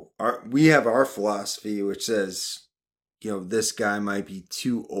 So we have our philosophy, which says, this guy might be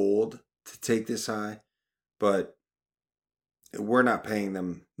too old to take this high, but we're not paying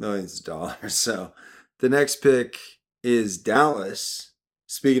them millions of dollars. So the next pick is Dallas.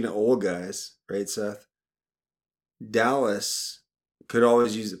 Speaking of old guys, right, Seth? Dallas could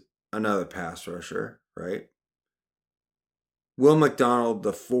always use another pass rusher, right? Will McDonald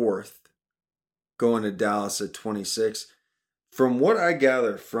the fourth going to Dallas at 26. From what I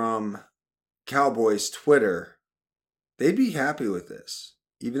gather from Cowboys Twitter, they'd be happy with this,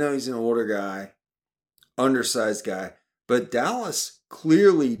 even though he's an older guy, undersized guy. But Dallas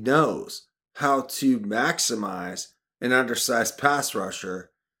clearly knows how to maximize an undersized pass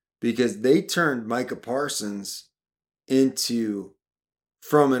rusher because they turned Micah Parsons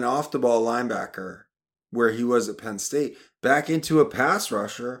from an off-the-ball linebacker where he was at Penn State back into a pass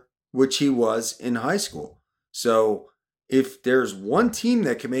rusher, which he was in high school. So if there's one team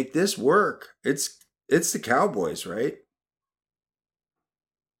that can make this work, it's the Cowboys, right?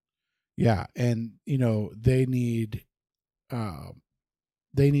 Yeah, and they need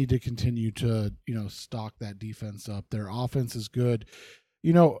to continue to stock that defense up. Their offense is good.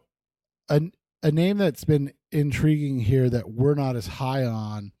 A name that's been intriguing here that we're not as high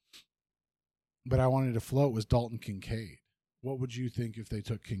on, but I wanted to float, was Dalton Kincaid. What would you think if they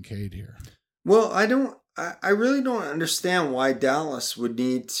took Kincaid here? Well, I really don't understand why Dallas would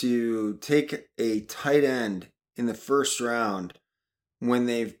need to take a tight end in the first round when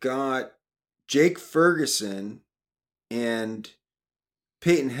they've got Jake Ferguson and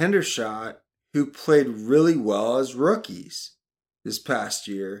Peyton Hendershot, who played really well as rookies this past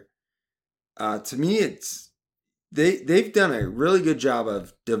year. To me, they've done a really good job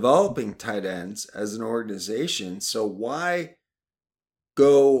of developing tight ends as an organization. So why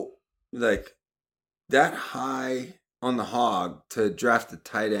go like that high on the hog to draft a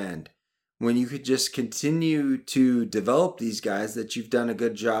tight end when you could just continue to develop these guys that you've done a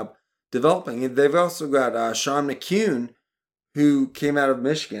good job developing? And they've also got Sean McCune, who came out of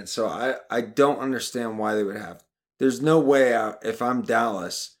Michigan. So I don't understand why they would have. There's no way if I'm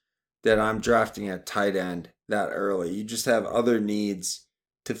Dallas that I'm drafting a tight end that early. You just have other needs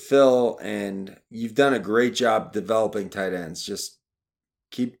to fill, and you've done a great job developing tight ends. Just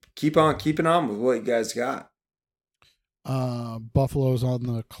keep on keeping on with what you guys got. Buffalo's on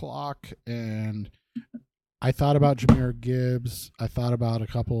the clock, and I thought about Jahmyr Gibbs. I thought about a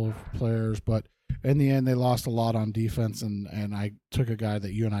couple of players, but in the end, they lost a lot on defense, and I took a guy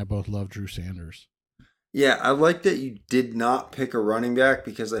that you and I both love, Drew Sanders. Yeah, I like that you did not pick a running back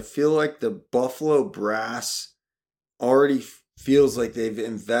because I feel like the Buffalo Brass already feels like they've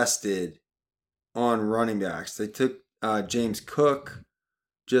invested on running backs. They took James Cook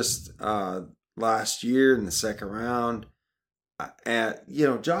just last year in the second round.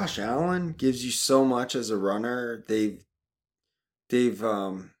 Josh Allen gives you so much as a runner. They've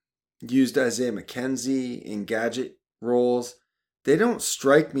used Isaiah McKenzie in gadget roles. They don't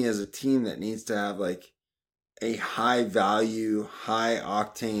strike me as a team that needs to have like a high value, high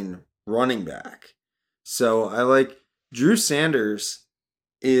octane running back. So I like Drew Sanders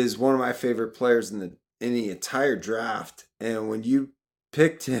is one of my favorite players in the entire draft. And when you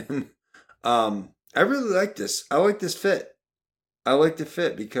picked him, I really like this. I like this fit. I like the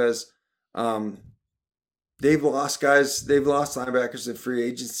fit because they've lost linebackers in free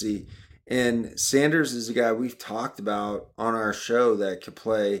agency. And Sanders is a guy we've talked about on our show that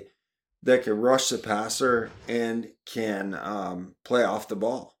can rush the passer and can play off the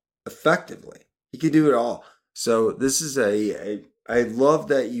ball effectively. He can do it all. So this is I love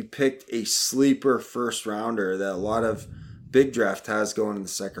that you picked a sleeper first rounder that a lot of big draft has going in the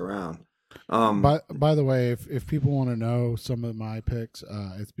second round. By the way, if people want to know some of my picks,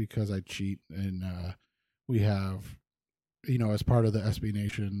 it's because I cheat, and we have as part of the SB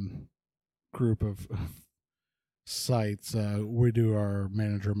Nation group of sites, we do our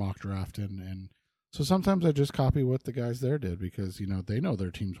manager mock draft, and so sometimes I just copy what the guys there did because they know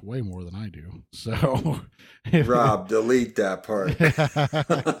their teams way more than I do. So, Rob, delete that part.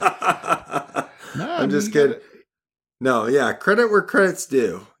 no, I'm just kidding. No, yeah, credit where credit's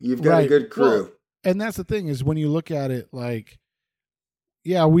due. You've got a good crew. Well, and that's the thing is when you look at it, like,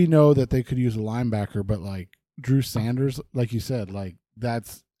 yeah, we know that they could use a linebacker, but like Drew Sanders, like you said, like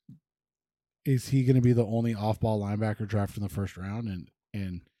is he going to be the only off-ball linebacker drafted in the first round?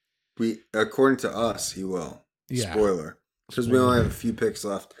 And according to us, he will. Yeah. Spoiler, because we only have a few picks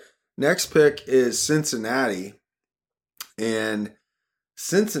left. Next pick is Cincinnati, and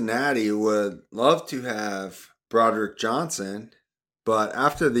Cincinnati would love to have Broderick Johnson, but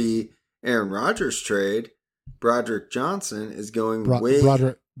after the Aaron Rodgers trade, Broderick Johnson is going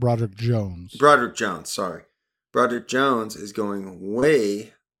Broderick Jones. Broderick Jones, sorry. Broderick Jones is going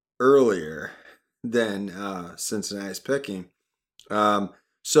way earlier than Cincinnati's picking.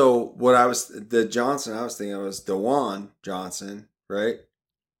 So what Johnson I was thinking of was DeJuan Johnson, right?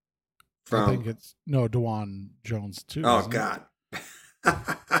 I think it's DeJuan Jones too. Oh God.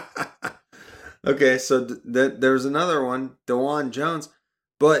 Okay, so there's another one, DeJuan Jones,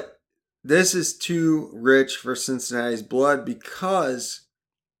 but this is too rich for Cincinnati's blood because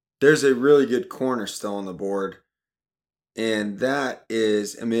there's a really good corner still on the board, and that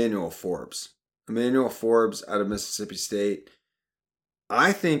is Emmanuel Forbes. Emmanuel Forbes out of Mississippi State.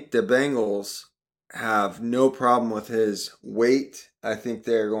 I think the Bengals have no problem with his weight. I think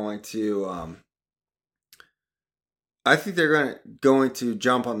they're going to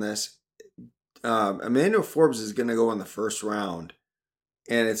jump on this. Emmanuel Forbes is going to go in the first round,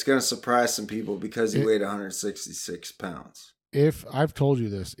 and it's going to surprise some people because he weighed 166 pounds. If I've told you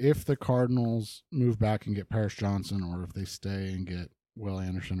this, if the Cardinals move back and get Paris Johnson, or if they stay and get Will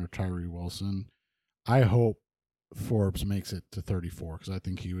Anderson or Tyree Wilson, I hope Forbes makes it to 34 because I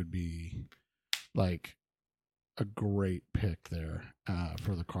think he would be like a great pick there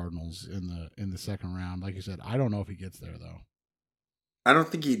for the Cardinals in the second round. Like you said, I don't know if he gets there though. I don't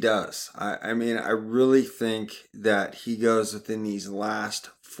think he does. I mean, I really think that he goes within these last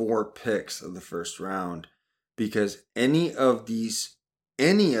 4 picks of the first round because any of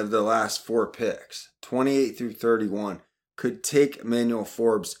the last 4 picks, 28 through 31, could take Emmanuel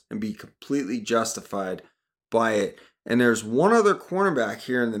Forbes and be completely justified by it. And there's one other cornerback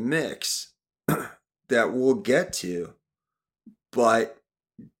here in the mix that we'll get to, but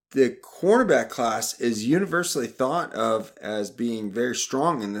the cornerback class is universally thought of as being very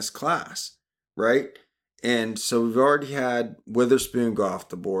strong in this class, right? And so we've already had Witherspoon go off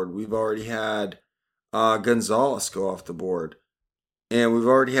the board. We've already had Gonzalez go off the board. And we've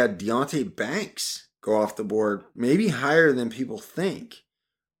already had Deonte Banks go off the board, maybe higher than people think.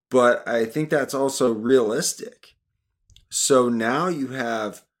 But I think that's also realistic. So now you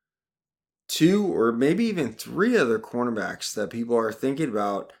have 2 or maybe even 3 other cornerbacks that people are thinking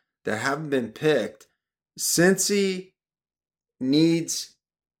about that haven't been picked. Cincy has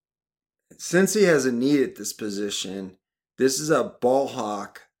a need at this position. This is a ball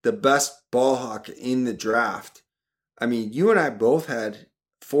hawk, the best ball hawk in the draft. I mean, you and I both had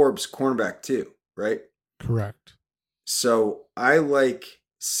Forbes cornerback too, right? Correct. So I like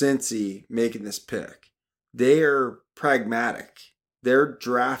Cincy making this pick. They are pragmatic. Their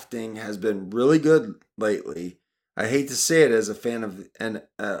drafting has been really good lately. I hate to say it as a fan of an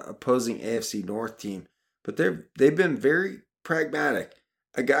opposing AFC North team, but they've been very pragmatic.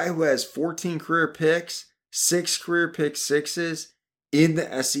 A guy who has 14 career picks, 6 career pick sixes in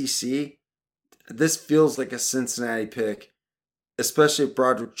the SEC, this feels like a Cincinnati pick, especially if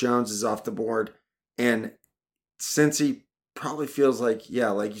Broderick Jones is off the board. And Cincy probably feels like, yeah,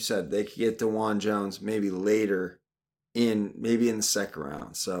 like you said, they could get DeJuan Jones maybe later maybe in the second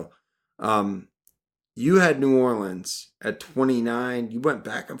round. So, you had New Orleans at 29. You went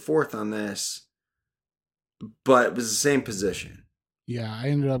back and forth on this, but it was the same position. Yeah, I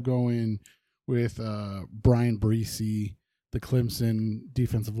ended up going with Brian Breesy, the Clemson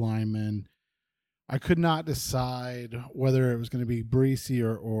defensive lineman. I could not decide whether it was going to be Breesy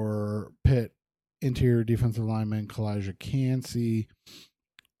or Pitt interior defensive lineman Kalijah Cansey.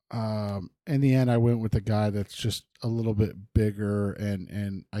 In the end, I went with a guy that's just a little bit bigger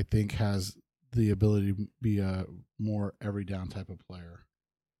and I think has the ability to be a more every down type of player.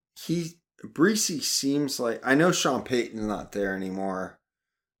 Breesy seems like, I know Sean Payton's not there anymore,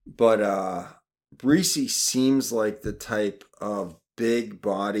 but Breesy seems like the type of big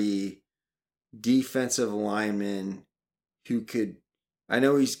body defensive lineman who could, I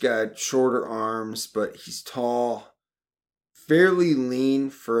know he's got shorter arms, but he's tall. fairly lean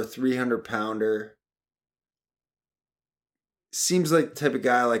for a 300-pounder. Seems like the type of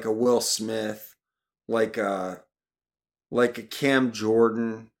guy like a Will Smith, like a Cam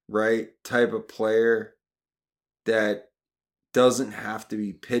Jordan, right? Type of player that doesn't have to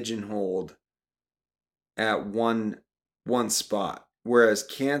be pigeonholed at one spot. Whereas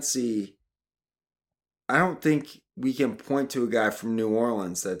Cansey, I don't think we can point to a guy from New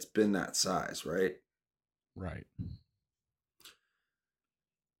Orleans that's been that size, right? Right.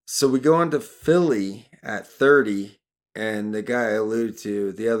 So we go on to Philly at 30, and the guy I alluded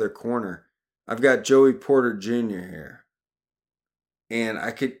to, the other corner, I've got Joey Porter Jr. here. And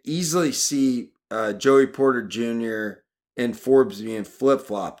I could easily see Joey Porter Jr. and Forbes being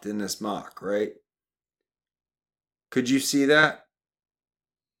flip-flopped in this mock, right? Could you see that?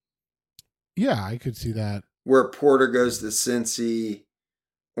 Yeah, I could see that. Where Porter goes to Cincy,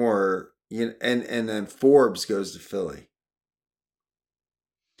 or and then Forbes goes to Philly.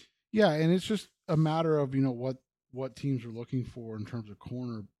 Yeah, and it's just a matter of what teams are looking for in terms of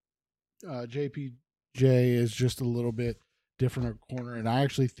corner. JPJ is just a little bit different at corner, and I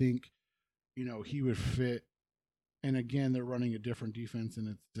actually think he would fit. And again, they're running a different defense, and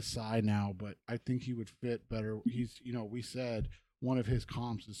it's Desai now, but I think he would fit better. He's we said one of his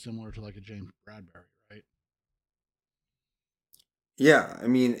comps is similar to like a James Bradbury, right? Yeah, I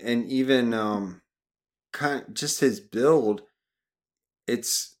mean, and even kind of just his build,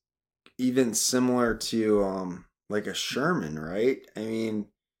 it's even similar to like a Sherman, right? I mean,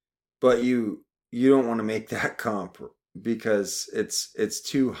 but you don't want to make that comp because it's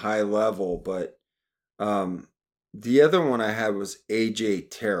too high level. But the other one I had was AJ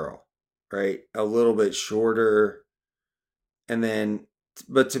Terrell, right? A little bit shorter, and then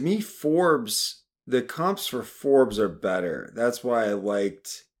but to me Forbes, the comps for Forbes are better. That's why I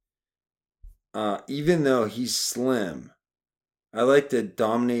liked, even though he's slim, I like the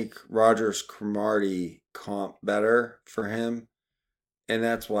Dominique Rogers Cromartie comp better for him, and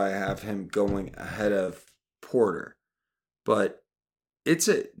that's why I have him going ahead of Porter. But it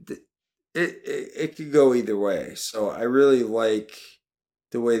could go either way. So I really like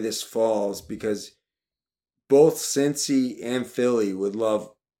the way this falls because both Cincy and Philly would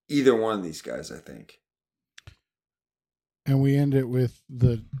love either one of these guys, I think. And we end it with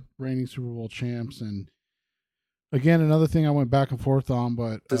the reigning Super Bowl champs. And again, another thing I went back and forth on,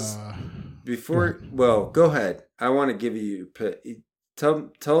 but go ahead. I want to give you your pick.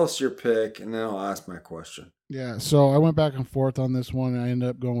 Tell us your pick, and then I'll ask my question. Yeah, so I went back and forth on this one, and I ended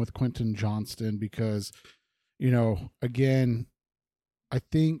up going with Quentin Johnston because, again, I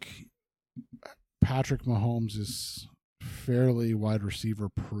think Patrick Mahomes is fairly wide receiver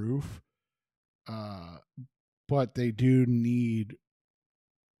proof, but they do need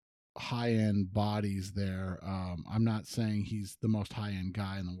high end bodies there. I'm not saying he's the most high end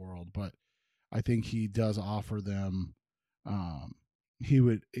guy in the world, but I think he does offer them. He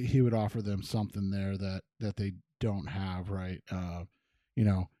would offer them something there that they don't have, right? And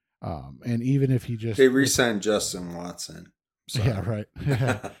even if he just they re-signed Justin Watson, yeah, right.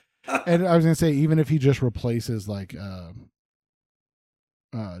 And I was gonna say, even if he just replaces like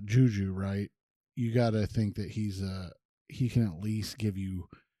Juju, right? You got to think that he can at least give you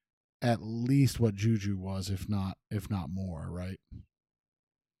at least what Juju was, if not more, right?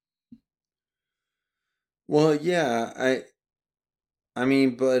 Well, yeah, I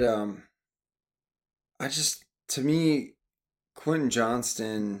mean, but I just, to me, Quentin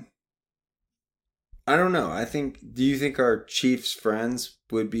Johnston, I don't know. Do you think our Chiefs friends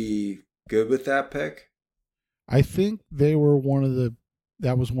would be good with that pick? I think they were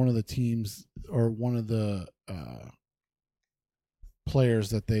that was one of the teams or one of the players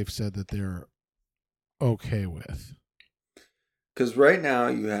that they've said that they're okay with. Because right now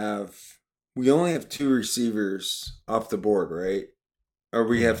we only have two receivers off the board, right? Or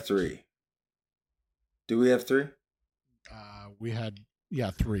we have three. Do we have three? We had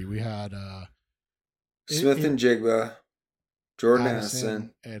three. We had Smith and Jigba, Jordan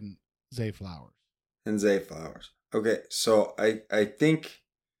Addison and Zay Flowers. Okay, so I think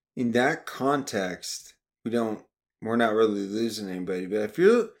in that context we're not really losing anybody. But if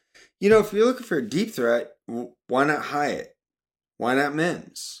you're looking for a deep threat, why not Hyatt? Why not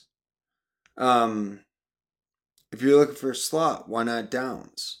Mims? If you're looking for a slot, why not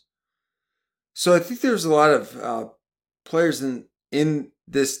Downs? So I think there's a lot of players in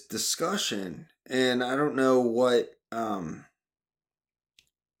this discussion, and I don't know what I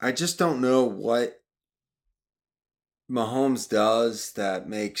just don't know what Mahomes does that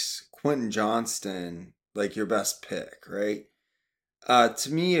makes Quentin Johnston like your best pick, right? To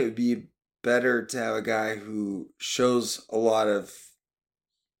me, it would be better to have a guy who shows a lot of,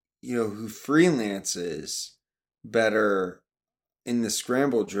 who freelances better in the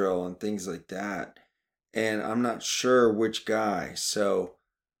scramble drill and things like that. And I'm not sure which guy. So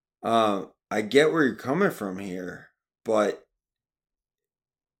I get where you're coming from here, but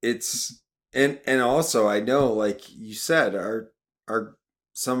it's and also I know, like you said, our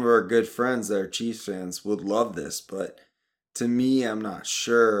some of our good friends that are Chiefs fans would love this, but to me, I'm not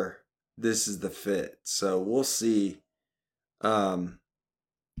sure this is the fit. So we'll see. Um,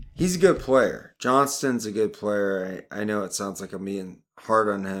 he's a good player. Johnston's a good player. I know it sounds like I'm being hard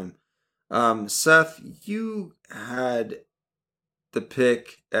on him. Seth, you had the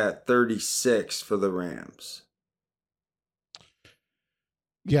pick at 36 for the Rams.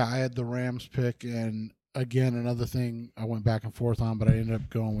 Yeah, I had the Rams pick, and again, another thing I went back and forth on, but I ended up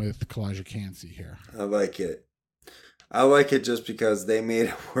going with Kalijah Cansey here. I like it. I like it just because they made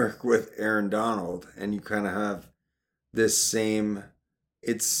it work with Aaron Donald, and you kind of have this same.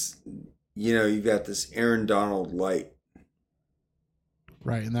 It's you got this Aaron Donald light.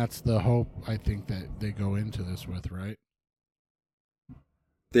 Right, and that's the hope I think that they go into this with, right?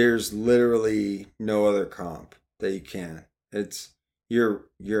 There's literally no other comp that you can. It's you're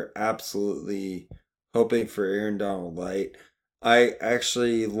absolutely hoping for Aaron Donald light. I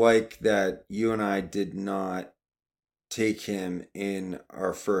actually like that you and I did not take him in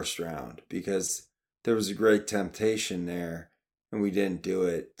our first round because there was a great temptation there and we didn't do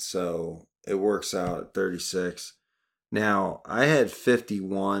it. So it works out at 36. Now, I had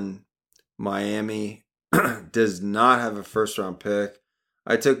 51. Miami does not have a first round pick.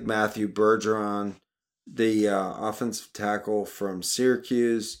 I took Matthew Bergeron, the offensive tackle from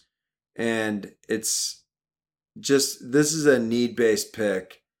Syracuse, and it's just this is a need based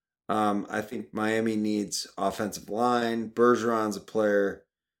pick. I think Miami needs offensive line. Bergeron's a player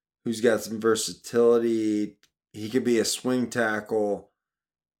who's got some versatility. He could be a swing tackle.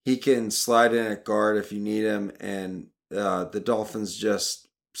 He can slide in at guard if you need him, and the Dolphins just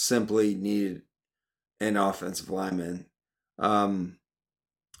simply need an offensive lineman.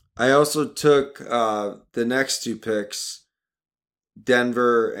 I also took the next two picks,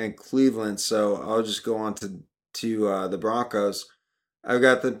 Denver and Cleveland. So I'll just go on to the Broncos. I've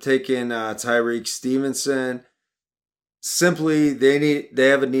got them taking Tyreek Stevenson. Simply, they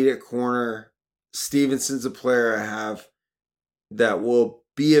have a need at corner. Stevenson's a player I have that will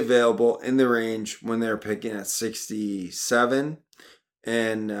be available in the range when they're picking at 67.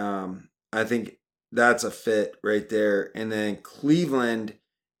 And I think that's a fit right there. And then Cleveland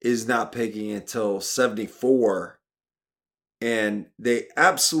is not picking until 74. And they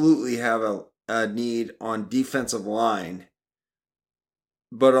absolutely have a need on defensive line,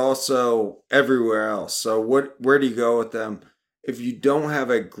 but also everywhere else. So where do you go with them? If you don't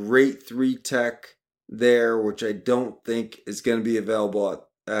have a great 3 tech there, which I don't think is going to be available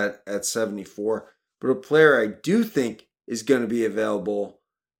at 74, but a player I do think is going to be available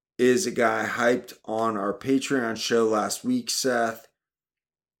is a guy hyped on our Patreon show last week, Seth.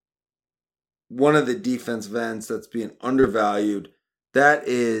 One of the defensive ends that's being undervalued. That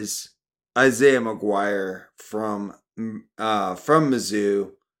is Isaiah McGuire from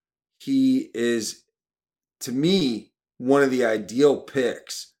Mizzou. He is, to me, one of the ideal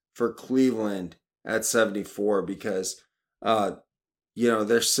picks for Cleveland at 74 because,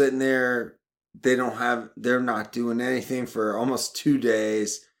 they're sitting there. They're not doing anything for almost 2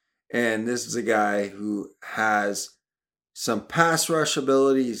 days. And this is a guy who has some pass rush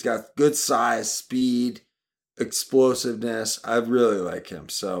ability. He's got good size, speed, explosiveness. I really like him.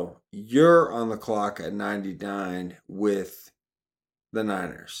 So you're on the clock at 99 with the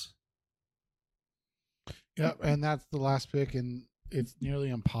Niners. Yep, and that's the last pick, and it's nearly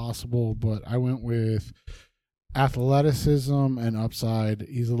impossible, but I went with athleticism and upside.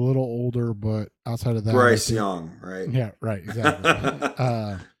 He's a little older, but outside of that, Bryce Young, right? Yeah, right, exactly.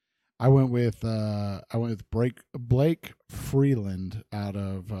 I went with Blake Freeland out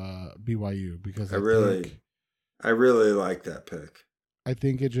of BYU because I really like that pick. I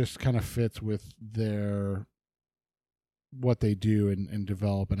think it just kind of fits with what they do and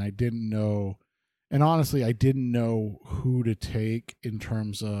develop, and I didn't know, and honestly, I didn't know who to take in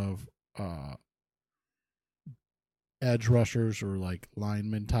terms of edge rushers or like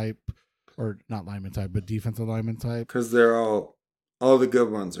lineman type, or not lineman type, but defensive lineman type, because they're all the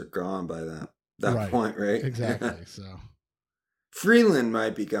good ones are gone by that right. point, right? Exactly. So Freeland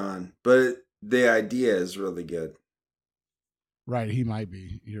might be gone, but the idea is really good. Right, he might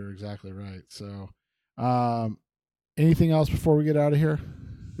be. You're exactly right. So, anything else before we get out of here?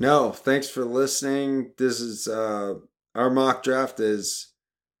 No, thanks for listening. This is our mock draft is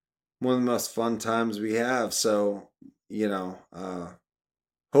one of the most fun times we have. So,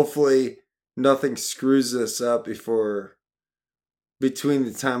 hopefully nothing screws this up between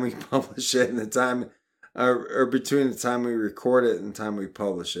the time we publish it and the time, or between the time we record it and the time we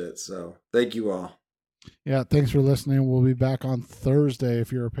publish it. So thank you all. Yeah, thanks for listening. We'll be back on Thursday.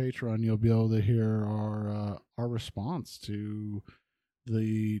 If you're a patron, you'll be able to hear our response to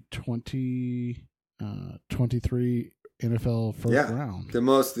the 2023 NFL first round. The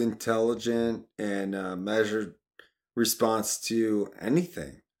most intelligent and measured response to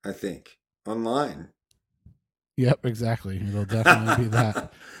anything, I think, online. Yep, exactly. It'll definitely be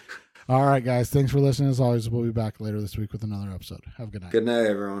that. All right, guys. Thanks for listening. As always, we'll be back later this week with another episode. Have a good night. Good night,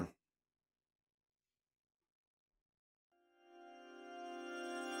 everyone.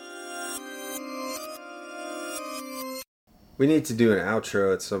 We need to do an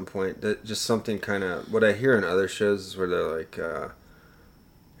outro at some point. Just something kind of what I hear in other shows is where they're like,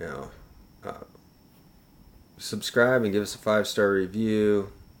 subscribe and give us a 5-star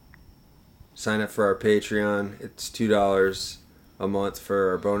review. Sign up for our Patreon. It's $2 a month for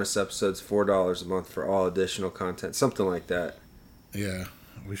our bonus episodes, $4 a month for all additional content, something like that. Yeah,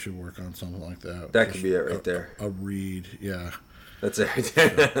 we should work on something like that. That could be it right there. A read, yeah. That's it right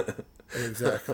there. Exactly.